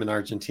a team in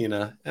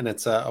Argentina, and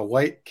it's a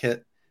white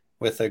kit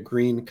with a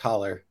green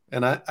collar.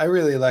 And I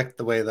really liked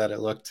the way that it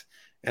looked,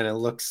 and it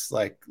looks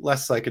like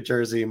less like a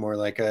jersey, more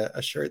like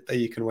a shirt that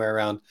you can wear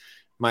around,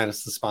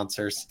 minus the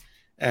sponsors.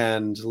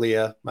 And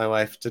Leah, my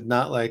wife, did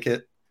not like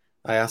it.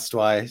 I asked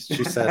why.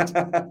 She said,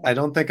 I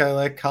don't think I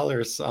like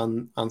collars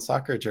on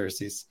soccer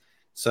jerseys.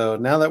 So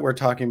now that we're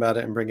talking about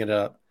it and bringing it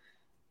up,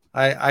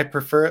 I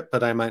prefer it,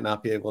 but I might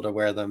not be able to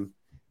wear them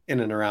in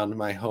and around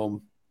my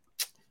home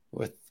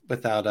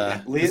without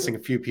pissing a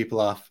few people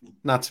off,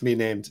 not to be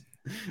named.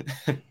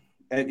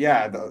 And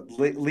yeah,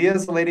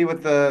 Leah's the lady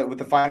with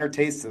the finer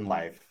tastes in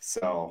life.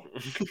 So,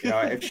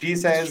 if she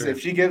says,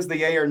 if she gives the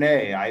yay or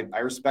nay, I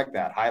respect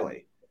that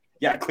highly.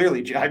 Yeah,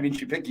 clearly. I mean,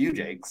 she picked you,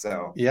 Jake.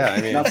 So yeah, I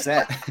mean, enough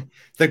said.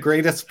 The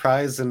greatest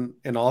prize in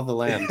all the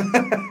land.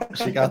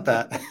 She got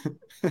that.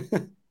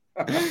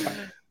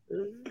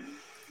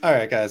 All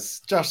right,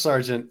 guys. Josh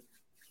Sargent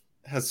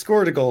has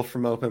scored a goal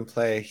from open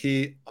play.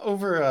 He,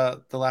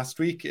 over the last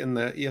week in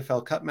the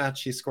EFL Cup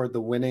match, he scored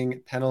the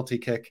winning penalty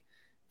kick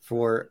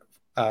for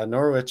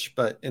Norwich,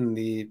 but in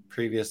the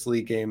previous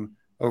league game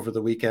over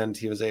the weekend,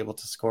 he was able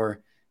to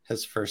score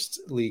his first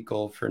league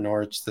goal for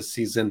Norwich this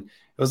season.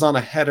 It was on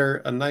a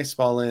header, a nice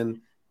ball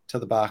in to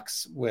the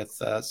box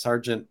with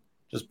Sargent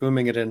just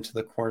booming it into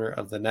the corner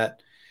of the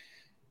net.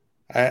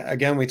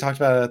 Again, we talked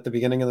about it at the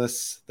beginning of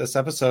this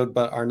episode,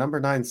 but our number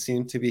 9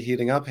 seemed to be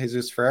heating up.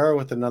 Jesus Ferreira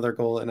with another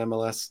goal in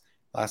MLS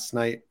last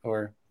night,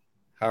 or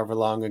however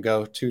long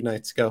ago, 2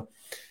 nights ago.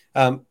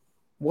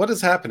 What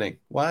is happening?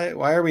 Why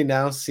are we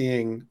now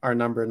seeing our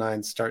number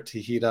 9 start to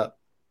heat up?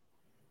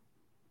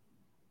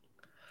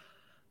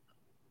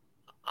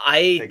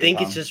 I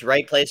think it's just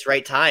right place,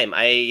 right time.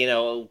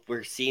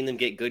 We're seeing them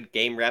get good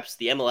game reps.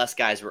 The MLS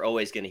guys were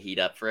always going to heat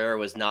up. Ferreira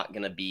was not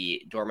going to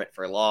be dormant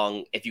for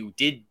long. If you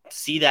did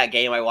see that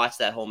game, I watched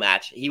that whole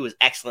match. He was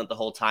excellent the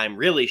whole time.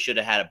 Really should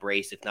have had a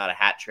brace, if not a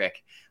hat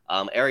trick.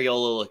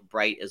 Areola looked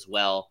bright as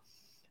well.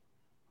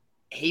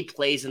 He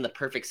plays in the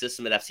perfect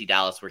system at FC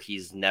Dallas where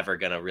he's never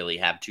going to really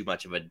have too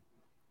much of a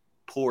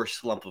poor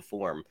slump of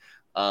form.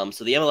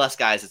 So the MLS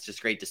guys, it's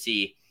just great to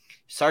see.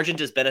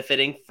 Sargent is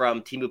benefiting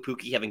from Teemu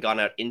Pukki having gone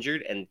out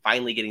injured and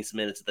finally getting some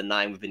minutes at the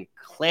 9. We've been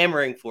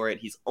clamoring for it.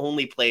 He's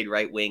only played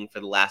right wing for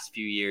the last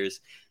few years.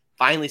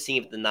 Finally seeing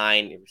him at the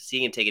 9,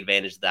 seeing him take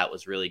advantage of that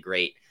was really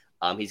great.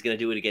 He's going to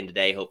do it again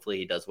today. Hopefully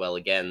he does well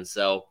again.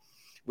 So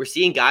we're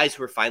seeing guys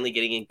who are finally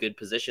getting in good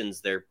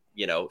positions. They're,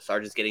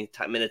 Sargent's getting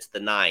minutes at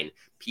the 9.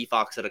 P.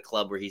 Fox at a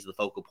club where he's the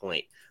focal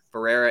point.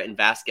 Ferreira and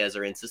Vasquez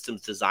are in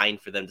systems designed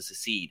for them to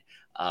succeed.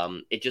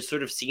 It just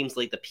sort of seems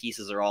like the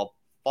pieces are all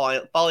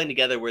falling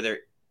together where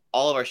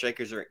all of our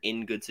strikers are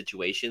in good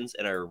situations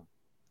and are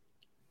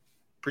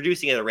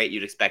producing at a rate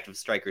you'd expect of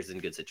strikers in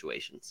good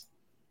situations.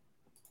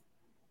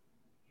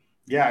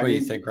 Yeah, what do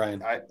you think,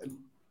 Ryan?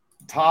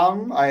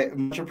 Tom, I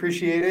much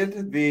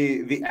appreciated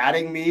the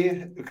adding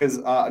me because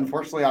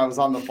unfortunately I was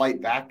on the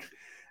flight back,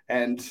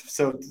 and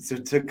so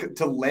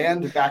to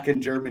land back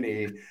in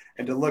Germany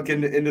and to look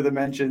into the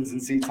mentions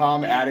and see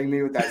Tom adding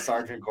me with that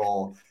Sergeant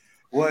goal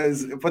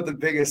was put the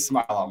biggest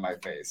smile on my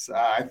face.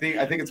 I think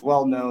it's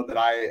well known that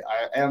I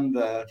am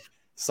the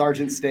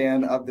Sergeant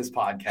Stan of this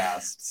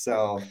podcast.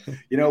 So,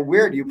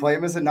 weird. You play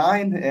him as a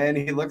 9 and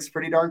he looks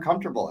pretty darn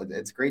comfortable.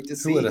 It's great to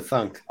see. Who would have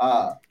thunk?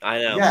 I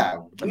know. Yeah.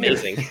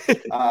 Amazing.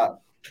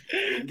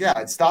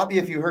 Yeah. Stop me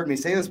if you heard me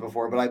say this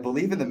before, but I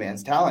believe in the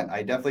man's talent.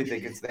 I definitely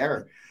think it's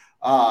there.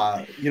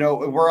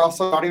 We're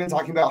also not even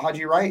talking about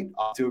Haji Wright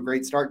off to a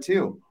great start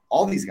too.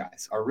 All these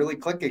guys are really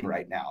clicking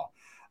right now.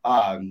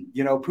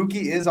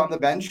 Pookie is on the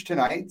bench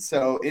tonight.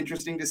 So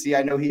interesting to see.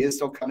 I know he is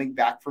still coming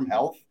back from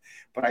health.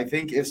 But I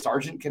think if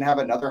Sargent can have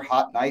another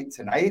hot night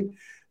tonight,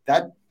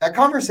 that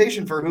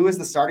conversation for who is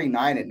the starting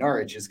 9 at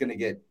Norwich is going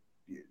to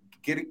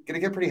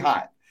get pretty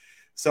hot.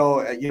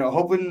 So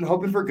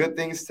hoping for good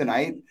things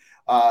tonight.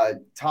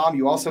 Tom,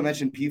 you also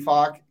mentioned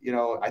PFOC.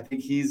 I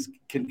think he's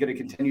going to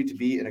continue to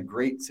be in a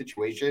great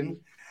situation.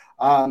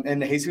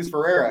 And Jesus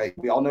Ferreira,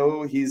 we all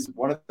know he's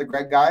one of the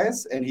Greg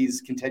guys, and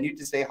he's continued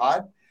to stay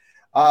hot.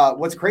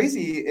 What's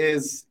crazy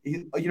is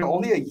he's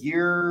only a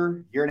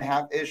year and a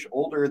half ish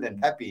older than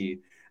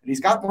Pepe. And he's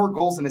got more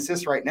goals and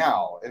assists right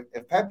now.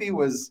 If Pepe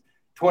was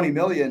 20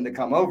 million to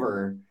come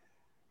over,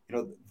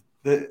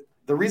 the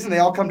reason they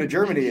all come to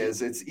Germany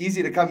is it's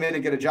easy to come in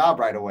and get a job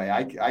right away.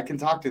 I can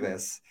talk to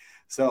this.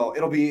 So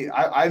it'll be,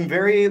 I'm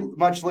very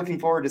much looking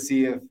forward to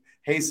see if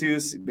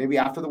Jesus, maybe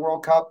after the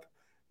World Cup,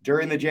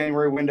 during the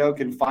January window,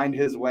 can find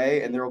his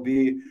way. And there will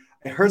be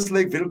a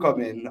Herzlich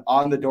Willkommen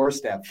on the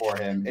doorstep for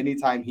him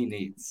anytime he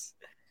needs.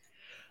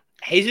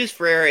 Jesus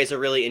Ferreira is a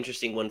really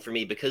interesting one for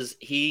me because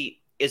he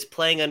is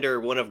playing under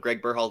one of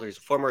Greg Berhalter's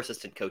former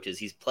assistant coaches.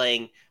 He's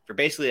playing for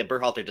basically a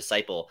Berhalter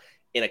disciple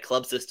in a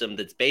club system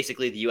that's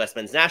basically the U.S.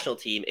 men's national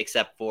team,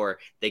 except for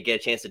they get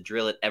a chance to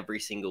drill it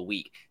every single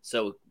week.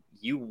 So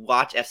you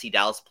watch FC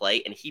Dallas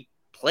play, and he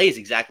plays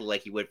exactly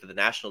like he would for the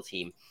national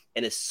team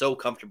and is so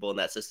comfortable in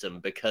that system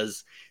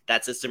because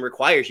that system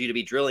requires you to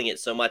be drilling it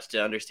so much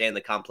to understand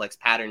the complex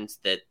patterns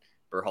that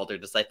Berhalter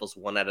disciples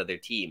want out of their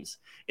teams.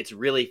 It's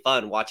really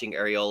fun watching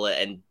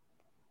Areola and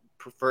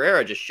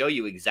Ferreira just show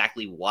you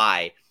exactly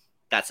why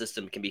that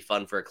system can be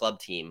fun for a club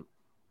team,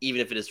 even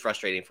if it is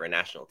frustrating for a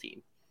national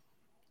team.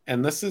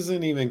 And this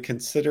isn't even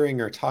considering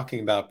or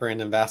talking about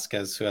Brandon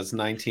Vasquez, who has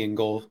 19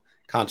 goal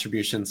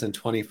contributions in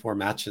 24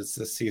 matches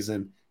this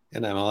season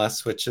in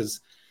MLS, which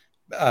is,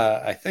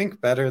 I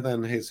think, better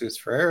than Jesus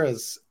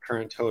Ferreira's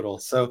current total.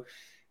 So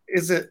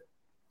it's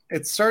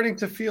starting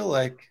to feel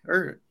like,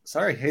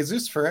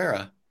 Jesus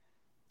Ferreira,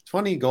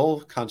 20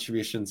 goal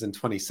contributions in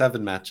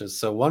 27 matches.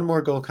 So one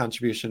more goal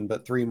contribution,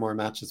 but 3 more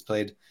matches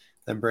played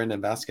than Brandon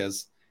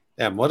Vasquez.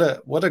 Damn, what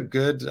a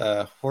good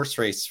horse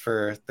race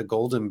for the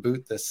Golden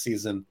Boot this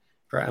season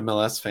for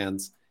MLS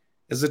fans.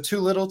 Is it too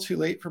little, too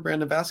late for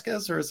Brandon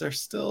Vasquez, or is there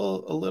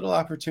still a little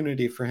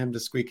opportunity for him to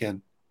squeak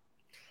in?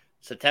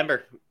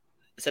 September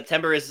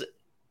is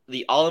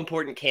the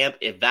all-important camp.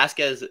 If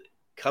Vasquez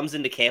comes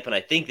into camp, and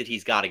I think that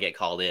he's got to get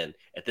called in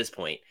at this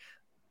point,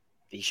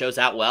 he shows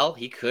out well,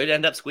 he could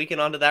end up squeaking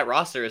onto that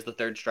roster as the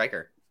third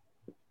striker.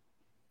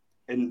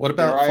 And what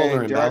about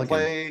Fuller and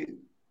Balogun?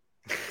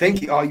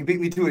 Thank you. Oh, you beat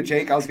me to it,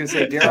 Jake. I was going to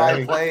say, dare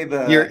I play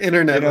the... Your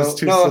internet was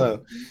too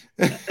slow.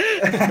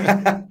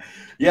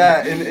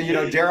 Yeah,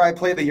 and, dare I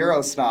play the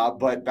Euro snob,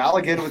 but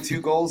Balogun with 2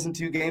 goals in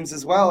 2 games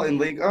as well in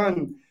Ligue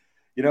 1.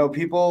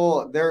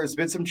 There's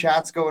been some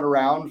chats going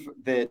around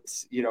that,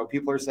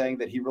 people are saying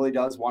that he really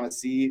does want to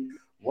see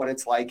what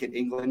it's like in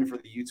England for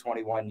the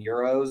U21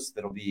 Euros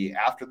that'll be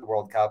after the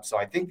World Cup. So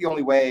I think the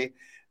only way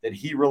that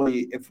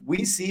if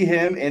we see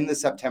him in the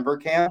September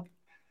camp,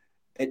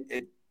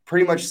 it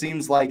pretty much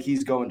seems like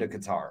he's going to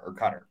Qatar or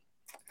Qatar.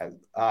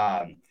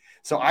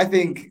 So I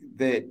think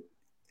that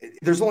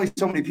there's only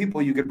so many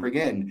people you could bring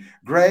in.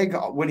 Greg,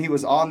 when he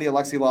was on the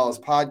Alexi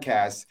Lalas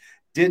podcast,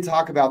 did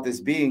talk about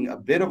this being a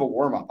bit of a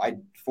warm-up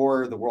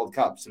for the World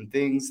Cup, some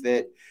things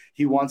that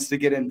he wants to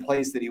get in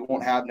place that he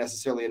won't have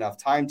necessarily enough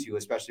time to,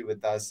 especially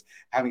with us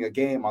having a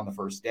game on the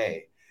first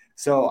day.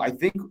 So I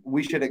think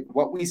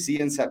what we see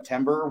in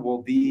September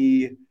will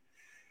be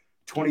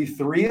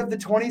 23 of the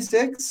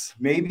 26,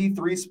 maybe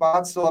 3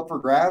 spots still up for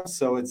grabs.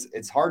 So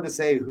it's hard to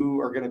say who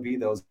are going to be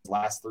those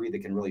last 3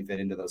 that can really fit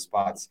into those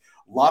spots.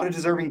 A lot of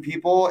deserving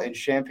people and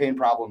champagne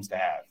problems to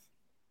have.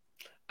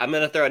 I'm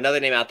going to throw another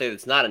name out there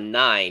that's not a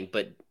 9,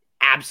 but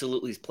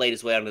absolutely has played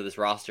his way onto this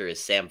roster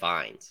is Sam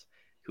Vines,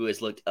 who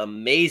has looked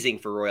amazing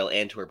for Royal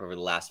Antwerp over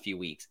the last few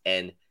weeks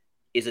and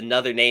is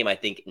another name I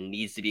think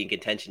needs to be in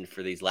contention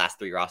for these last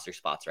 3 roster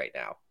spots right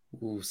now.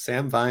 Ooh,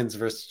 Sam Vines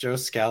versus Joe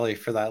Scally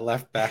for that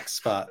left back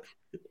spot.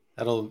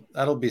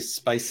 That'll be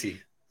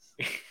spicy.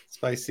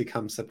 Spicy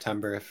come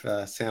September if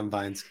Sam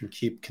Vines can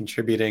keep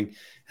contributing.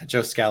 And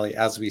Joe Scally,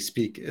 as we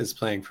speak, is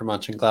playing for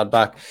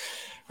Mönchengladbach.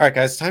 All right,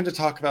 guys, time to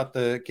talk about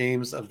the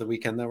games of the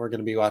weekend that we're going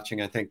to be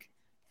watching. I think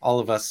all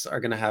of us are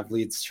going to have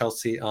Leeds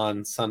Chelsea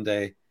on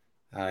Sunday.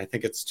 I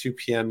think it's 2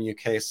 p.m.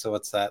 UK, so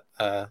what's that?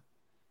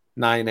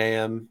 9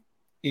 a.m.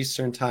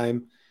 Eastern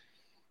time.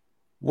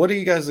 What are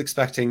you guys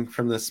expecting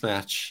from this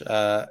match?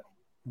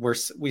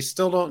 We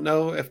still don't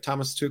know if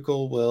Thomas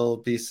Tuchel will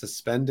be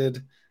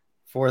suspended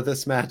for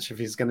this match, if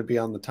he's going to be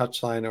on the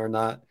touchline or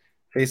not,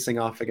 facing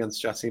off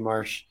against Jesse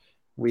Marsch.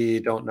 We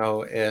don't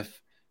know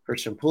if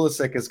Christian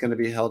Pulisic is going to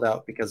be held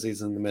out because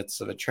he's in the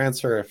midst of a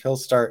transfer, if he'll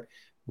start.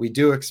 We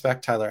do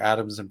expect Tyler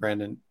Adams and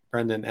Brendan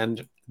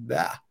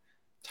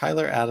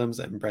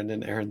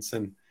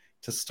Aronson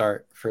to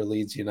start for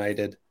Leeds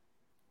United.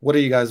 What are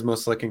you guys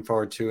most looking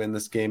forward to in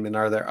this game? And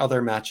are there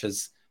other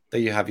matches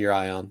that you have your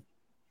eye on?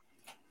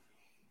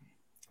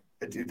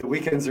 Dude, the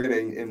weekends are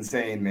getting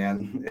insane,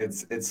 man.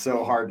 It's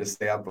so hard to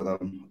stay up with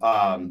them.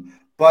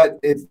 But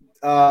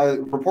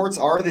reports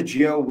are that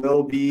Gio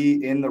will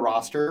be in the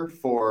roster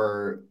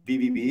for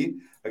BVB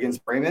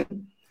against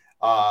Bremen.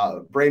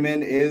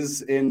 Bremen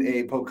is in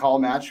a Pokal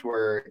match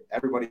where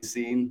everybody's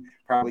seen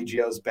probably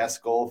Gio's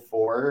best goal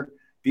for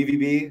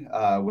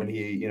BVB when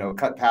he,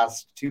 cut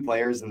past two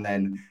players and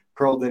then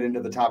curled it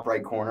into the top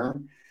right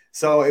corner.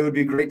 So it would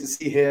be great to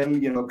see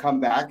him, come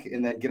back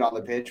and then get on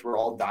the pitch. We're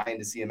all dying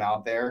to see him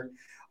out there.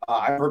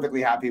 I'm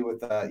perfectly happy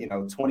with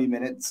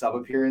 20-minute sub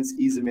appearance,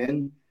 ease him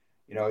in.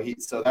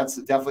 So that's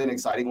definitely an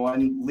exciting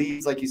one.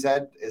 Leeds, like you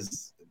said,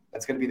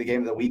 that's going to be the game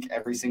of the week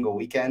every single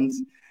weekend.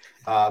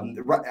 I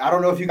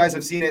don't know if you guys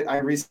have seen it. I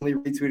recently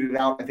retweeted it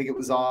out. I think it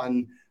was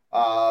on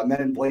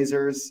Men in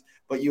Blazers.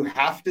 But you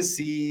have to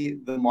see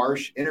the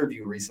Marsch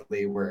interview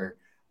recently where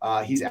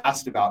he's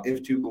asked about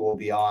if Tuchel will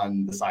be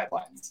on the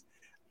sidelines.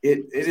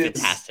 It is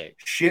fantastic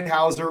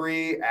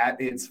shithousery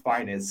at its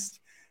finest.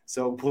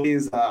 So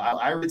please,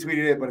 I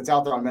retweeted it, but it's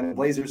out there on Men in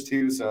Blazers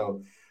too.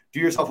 So do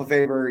yourself a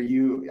favor.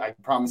 I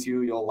promise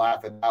you'll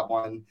laugh at that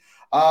one.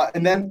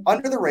 And then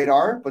under the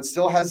radar, but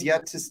still has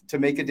yet to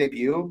make a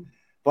debut,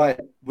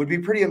 but would be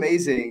pretty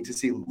amazing to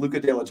see Luca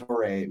De La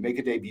Torre make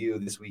a debut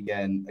this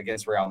weekend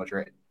against Real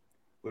Madrid.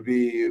 Would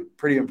be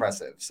pretty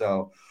impressive.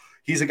 So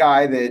he's a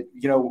guy that,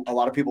 a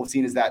lot of people have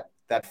seen as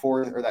that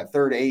fourth or that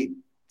third eight.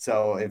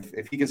 So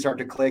if he can start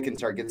to click and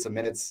start getting some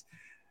minutes,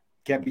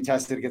 can't be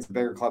tested against a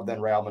bigger club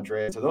than Real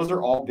Madrid. So those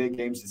are all big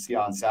games to see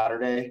on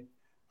Saturday.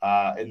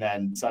 And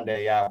then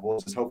Sunday, we'll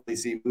just hopefully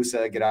see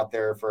Musa get out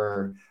there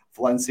for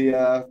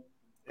Valencia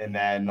and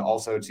then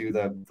also to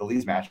the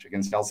Leeds match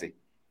against Chelsea.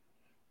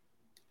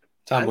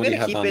 Tom, I'm going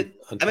to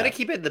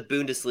keep it in the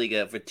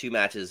Bundesliga for two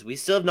matches. We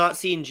still have not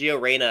seen Gio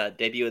Reyna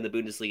debut in the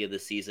Bundesliga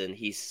this season.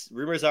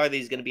 Rumors are that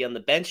he's going to be on the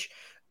bench.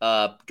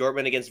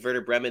 Dortmund against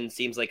Werder Bremen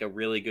seems like a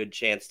really good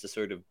chance to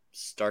sort of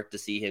start to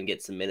see him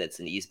get some minutes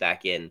and ease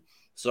back in.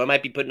 So I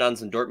might be putting on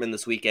some Dortmund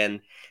this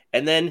weekend.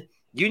 And then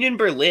Union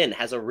Berlin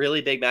has a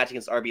really big match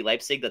against RB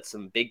Leipzig. That's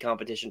some big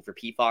competition for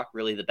Pefok,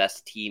 really the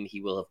best team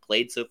he will have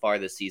played so far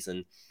this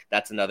season.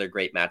 That's another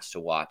great match to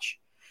watch.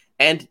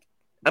 And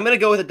I'm going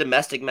to go with a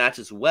domestic match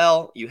as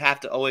well. You have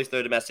to always throw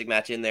a domestic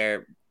match in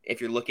there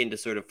if you're looking to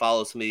sort of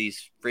follow some of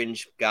these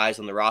fringe guys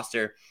on the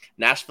roster.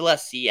 Nashville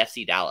SC,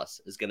 FC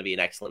Dallas is going to be an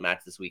excellent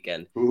match this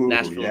weekend. Ooh,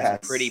 Nashville is in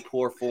pretty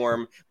poor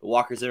form.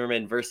 Walker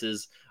Zimmerman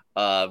versus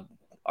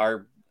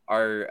our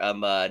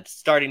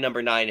starting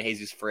number 9,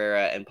 Jesus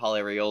Ferreira, and Paul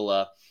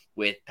Areola,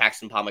 with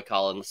Paxton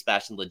Pomykal and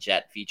Sebastian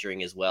Lletget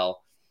featuring as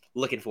well.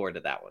 Looking forward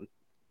to that one.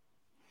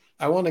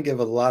 I want to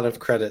give a lot of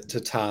credit to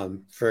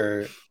Tom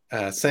for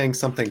saying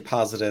something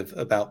positive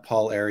about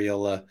Paul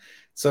Areola.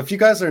 So if you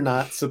guys are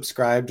not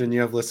subscribed and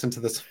you have listened to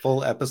this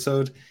full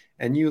episode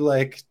and you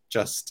like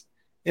just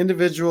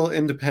individual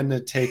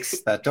independent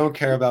takes that don't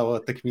care about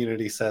what the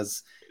community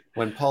says,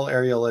 when Paul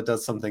Areola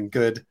does something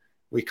good,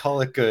 we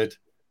call it good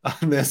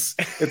on this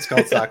It's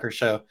Called Soccer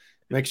show.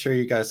 Make sure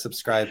you guys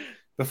subscribe.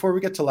 Before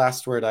we get to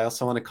last word, I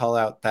also want to call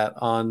out that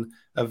on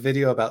a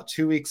video about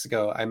 2 weeks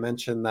ago, I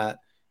mentioned that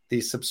the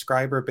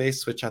subscriber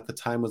base, which at the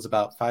time was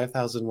about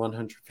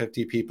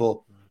 5,150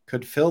 people,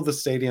 could fill the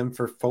stadium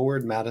for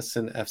Forward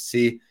Madison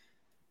FC.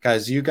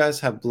 Guys, you guys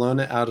have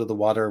blown it out of the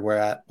water. We're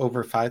at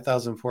over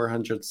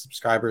 5,400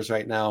 subscribers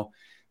right now.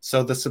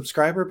 So the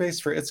subscriber base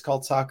for It's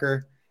Called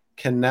Soccer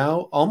can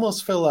now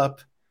almost fill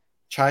up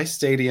Chai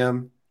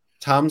Stadium,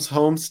 Tom's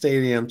home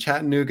stadium,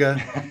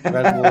 Chattanooga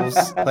Red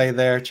Wolves play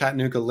there.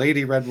 Chattanooga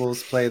Lady Red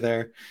Wolves play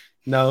there.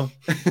 No.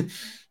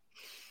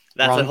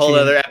 That's a whole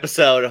other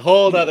episode. A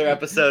whole other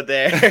episode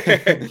there.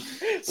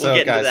 We'll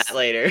get into that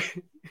later.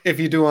 If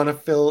you do want to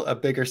fill a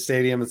bigger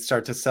stadium and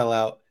start to sell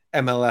out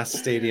MLS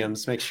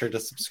stadiums, make sure to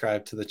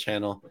subscribe to the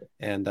channel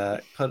and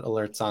put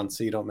alerts on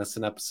so you don't miss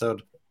an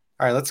episode.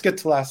 All right, let's get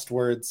to last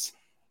words.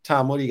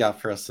 Tom, what do you got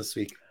for us this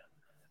week?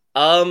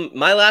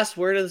 My last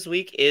word of this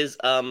week is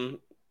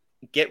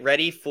get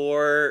ready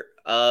for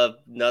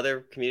another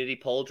community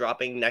poll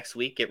dropping next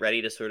week. Get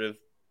ready to sort of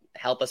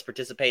help us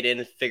participate in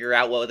and figure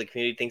out what the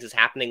community thinks is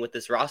happening with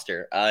this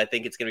roster. I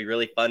think it's going to be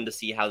really fun to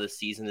see how this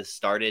season has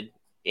started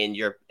in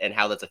Europe and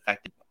how that's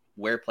affected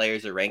where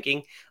players are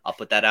ranking. I'll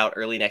put that out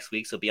early next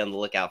week, so be on the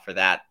lookout for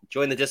that.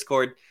 Join the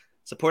Discord.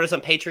 Support us on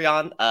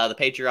Patreon. The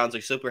Patreons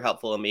are super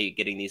helpful in me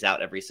getting these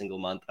out every single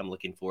month. I'm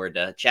looking forward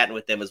to chatting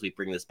with them as we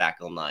bring this back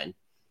online.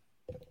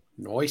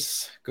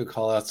 Nice. Good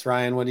call outs.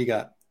 Ryan, what do you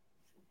got?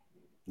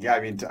 Yeah,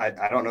 I mean,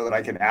 I don't know that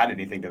I can add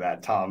anything to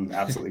that. Tom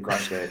absolutely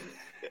crushed it.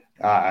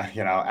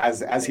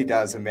 As he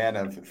does, a man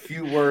of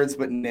few words,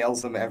 but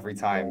nails them every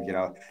time.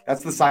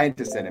 That's the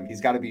scientist in him.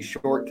 He's got to be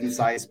short,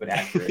 concise, but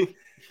accurate.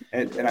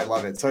 and I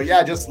love it. So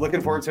yeah, just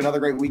looking forward to another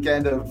great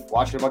weekend of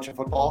watching a bunch of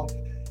football.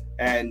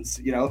 And,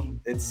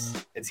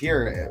 it's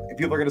here.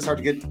 People are going to start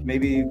to get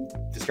maybe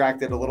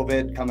distracted a little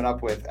bit coming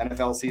up with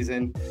NFL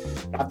season.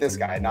 Not this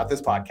guy, not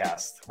this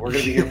podcast. We're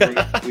going to be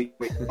here for week.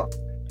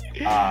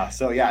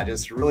 So yeah,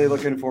 just really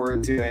looking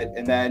forward to it.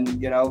 And then,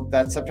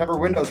 that September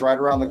window is right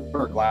around the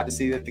corner. Glad to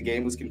see that the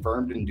game was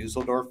confirmed in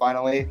Dusseldorf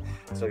finally.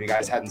 So if you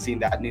guys hadn't seen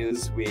that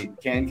news, we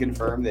can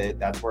confirm that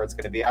that's where it's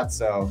going to be at.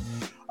 So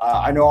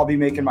I know I'll be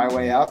making my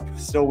way up.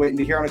 Still waiting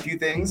to hear on a few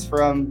things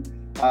from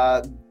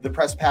the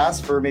press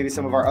pass for maybe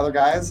some of our other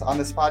guys on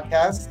this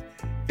podcast.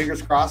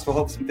 Fingers crossed, we'll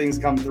hope some things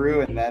come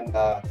through. And then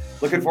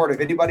looking forward,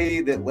 if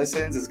anybody that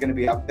listens is going to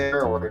be up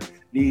there or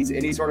needs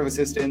any sort of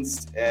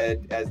assistance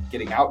at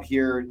getting out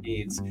here,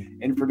 needs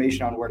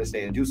information on where to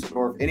stay in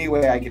Dusseldorf, any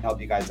way I can help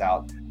you guys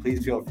out,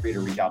 please feel free to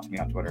reach out to me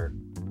on Twitter.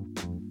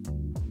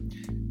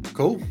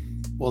 Cool.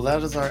 Well,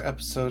 that is our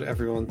episode,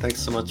 everyone.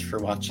 Thanks so much for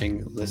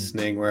watching,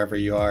 listening, wherever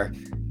you are.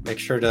 Make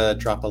sure to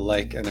drop a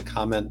like and a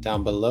comment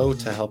down below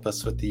to help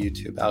us with the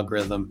YouTube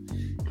algorithm.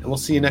 And we'll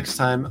see you next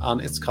time on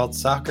It's Called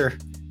Soccer.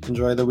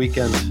 Enjoy the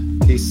weekend.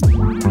 Peace.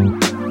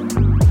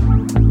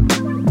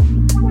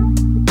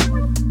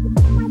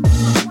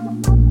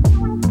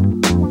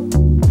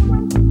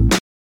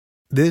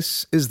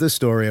 This is the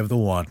story of the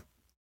one.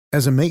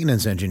 As a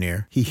maintenance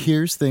engineer, he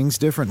hears things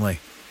differently.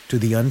 To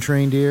the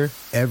untrained ear,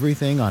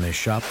 everything on his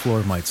shop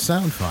floor might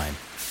sound fine,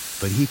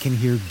 but he can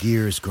hear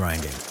gears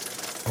grinding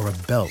or a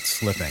belt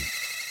slipping.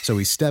 So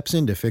he steps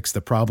in to fix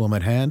the problem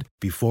at hand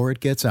before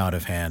it gets out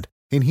of hand.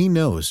 And he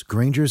knows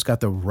Grainger's got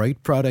the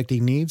right product he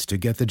needs to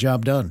get the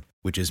job done,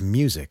 which is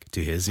music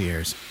to his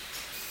ears.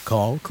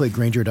 Call, click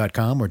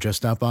Grainger.com, or just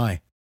stop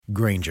by.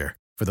 Grainger,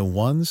 for the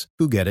ones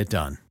who get it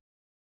done.